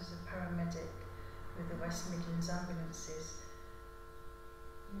out as a paramedic with the West Midlands ambulances.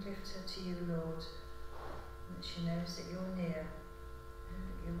 We lift her to you, Lord, and that she knows that you're near and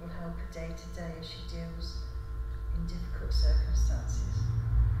that you will help her day to day as she deals in difficult circumstances,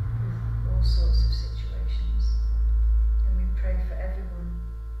 with all sorts of situations. And we pray for everyone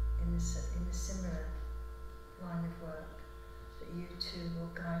in the similar line of work, that you too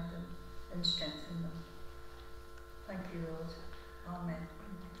will guide them and strengthen them. Thank you, Lord. Amen.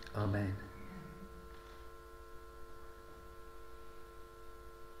 Amen.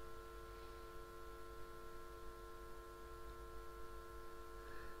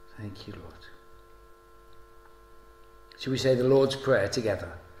 Thank you, Lord. Shall we say the Lord's Prayer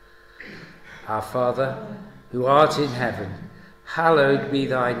together? Our Father, who art in heaven, hallowed be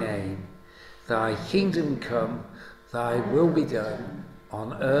thy name. Thy kingdom come, thy will be done,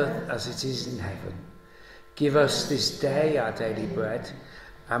 on earth as it is in heaven. Give us this day our daily bread,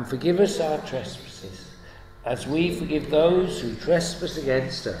 and forgive us our trespasses, as we forgive those who trespass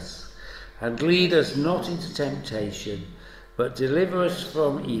against us. And lead us not into temptation, but deliver us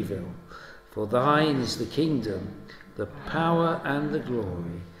from evil. For thine is the kingdom, the power and the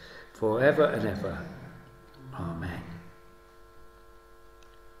glory, forever and ever. Amen.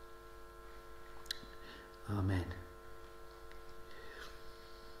 Amen.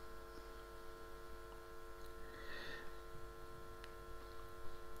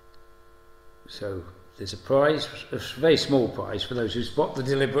 So there's a prize, a very small prize for those who spot the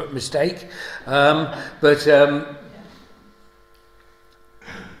deliberate mistake.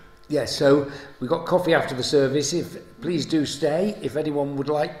 Yes, so we've got coffee after the service. Please do stay. If anyone would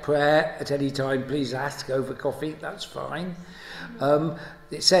like prayer at any time, please ask over coffee. That's fine.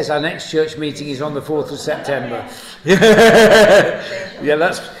 It says our next church meeting is on the 4th of September. Yeah,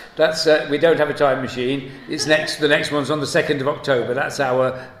 that's we don't have a time machine. It's the next one's on the 2nd of October. That's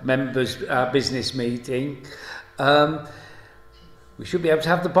our members' business meeting. We should be able to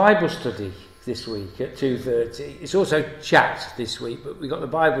have the Bible study this week at 2:30. It's also chat this week, but we've got the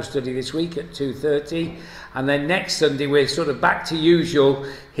Bible study this week at 2:30, and then next Sunday we're sort of back to usual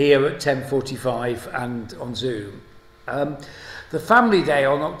here at 10:45 and on Zoom. The Family Day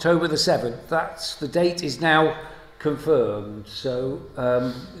on October the 7th, the date is now confirmed. So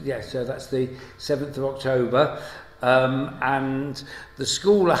so that's the 7th of October, and the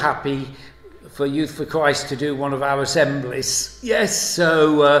school are happy for Youth for Christ to do one of our assemblies. Yes,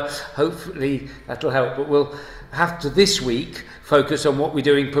 so hopefully that'll help. But we'll have to this week focus on what we're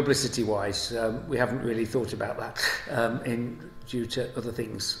doing publicity-wise. We haven't really thought about that due to other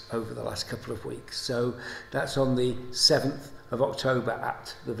things over the last couple of weeks. So that's on the 7th of October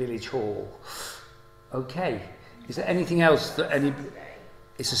at the Village Hall. Okay. Is there anything else that any...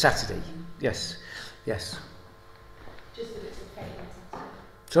 It's a Saturday. Yes. Yes. Just that it's a fete.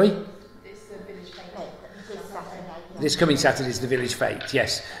 Sorry? This coming Saturday is the village fete,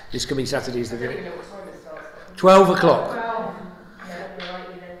 yes. This coming Saturday is the village... 12 o'clock.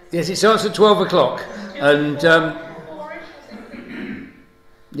 Yes, it starts at 12 o'clock. And,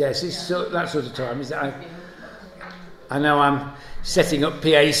 yes, it's that sort of time. I know I'm setting up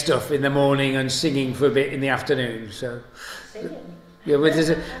PA stuff in the morning and singing for a bit in the afternoon. So, yeah, well, there's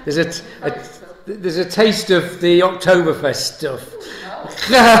a taste of the Oktoberfest stuff.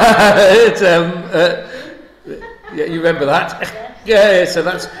 Yeah, you remember that? Yeah, so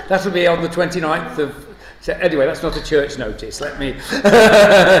that'll be on the 29th of... So anyway, that's not a church notice. Let me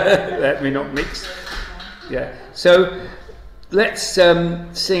not mix. Yeah. So let's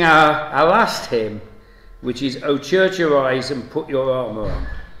sing our last hymn, which is "O Church, Arise and Put Your Armour On."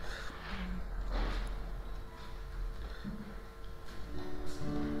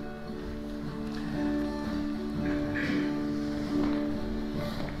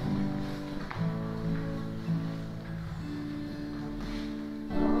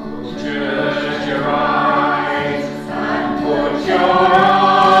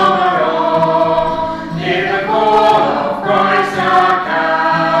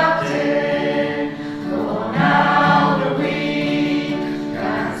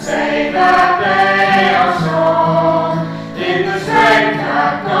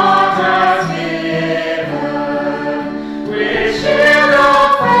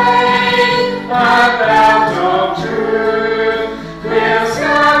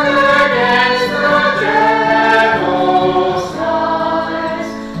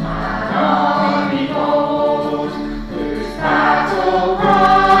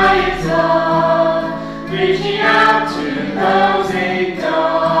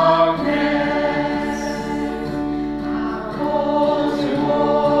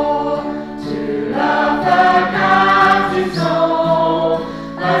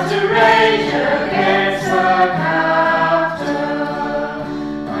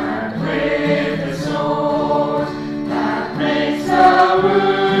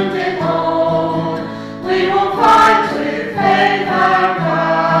 We will fight.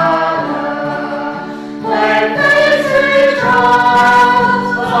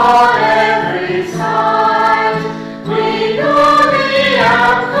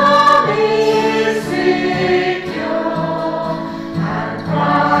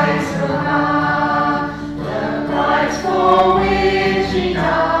 Christ the Lamb, the price for which he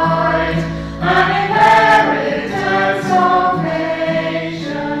died, an inheritance of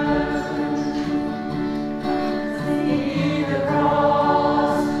nations. See the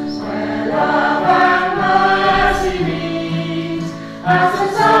cross, where love and mercy meet, as the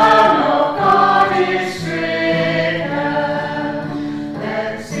Son of God is stricken.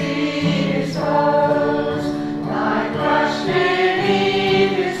 Then see his foes lie crushed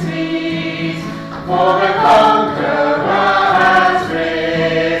beneath his feet, for the conqueror has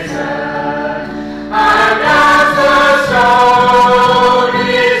risen. And as the stone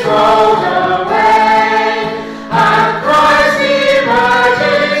is rolled away, and Christ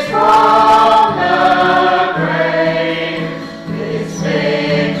emerges from the grave, this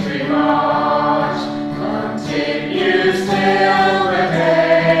victory march continues till the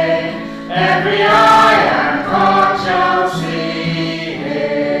day every eye and heart shall see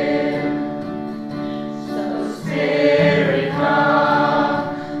him. So Spirit come,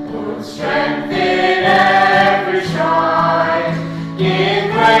 put strength in every stride, give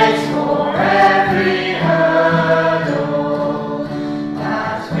grace for every hurdle,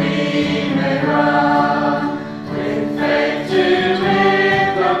 that we may run with faith to win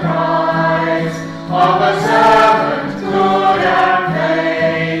the prize of a servant good and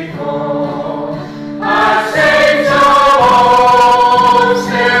faithful. As saints of old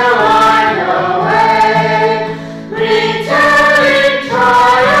still lie away, retelling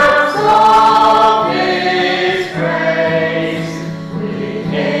triumphs of his grace. We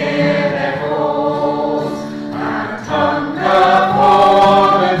hear their calls and hunger for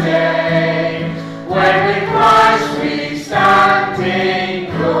the day when with Christ we stand in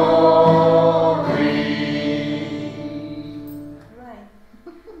glory.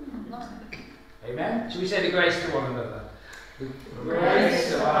 Amen. Shall we say the grace to one another? The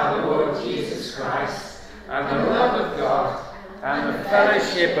grace of our Lord Jesus Christ, And the love of God and the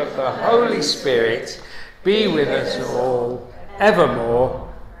fellowship of the Holy Spirit be with us all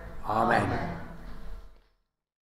evermore. Amen.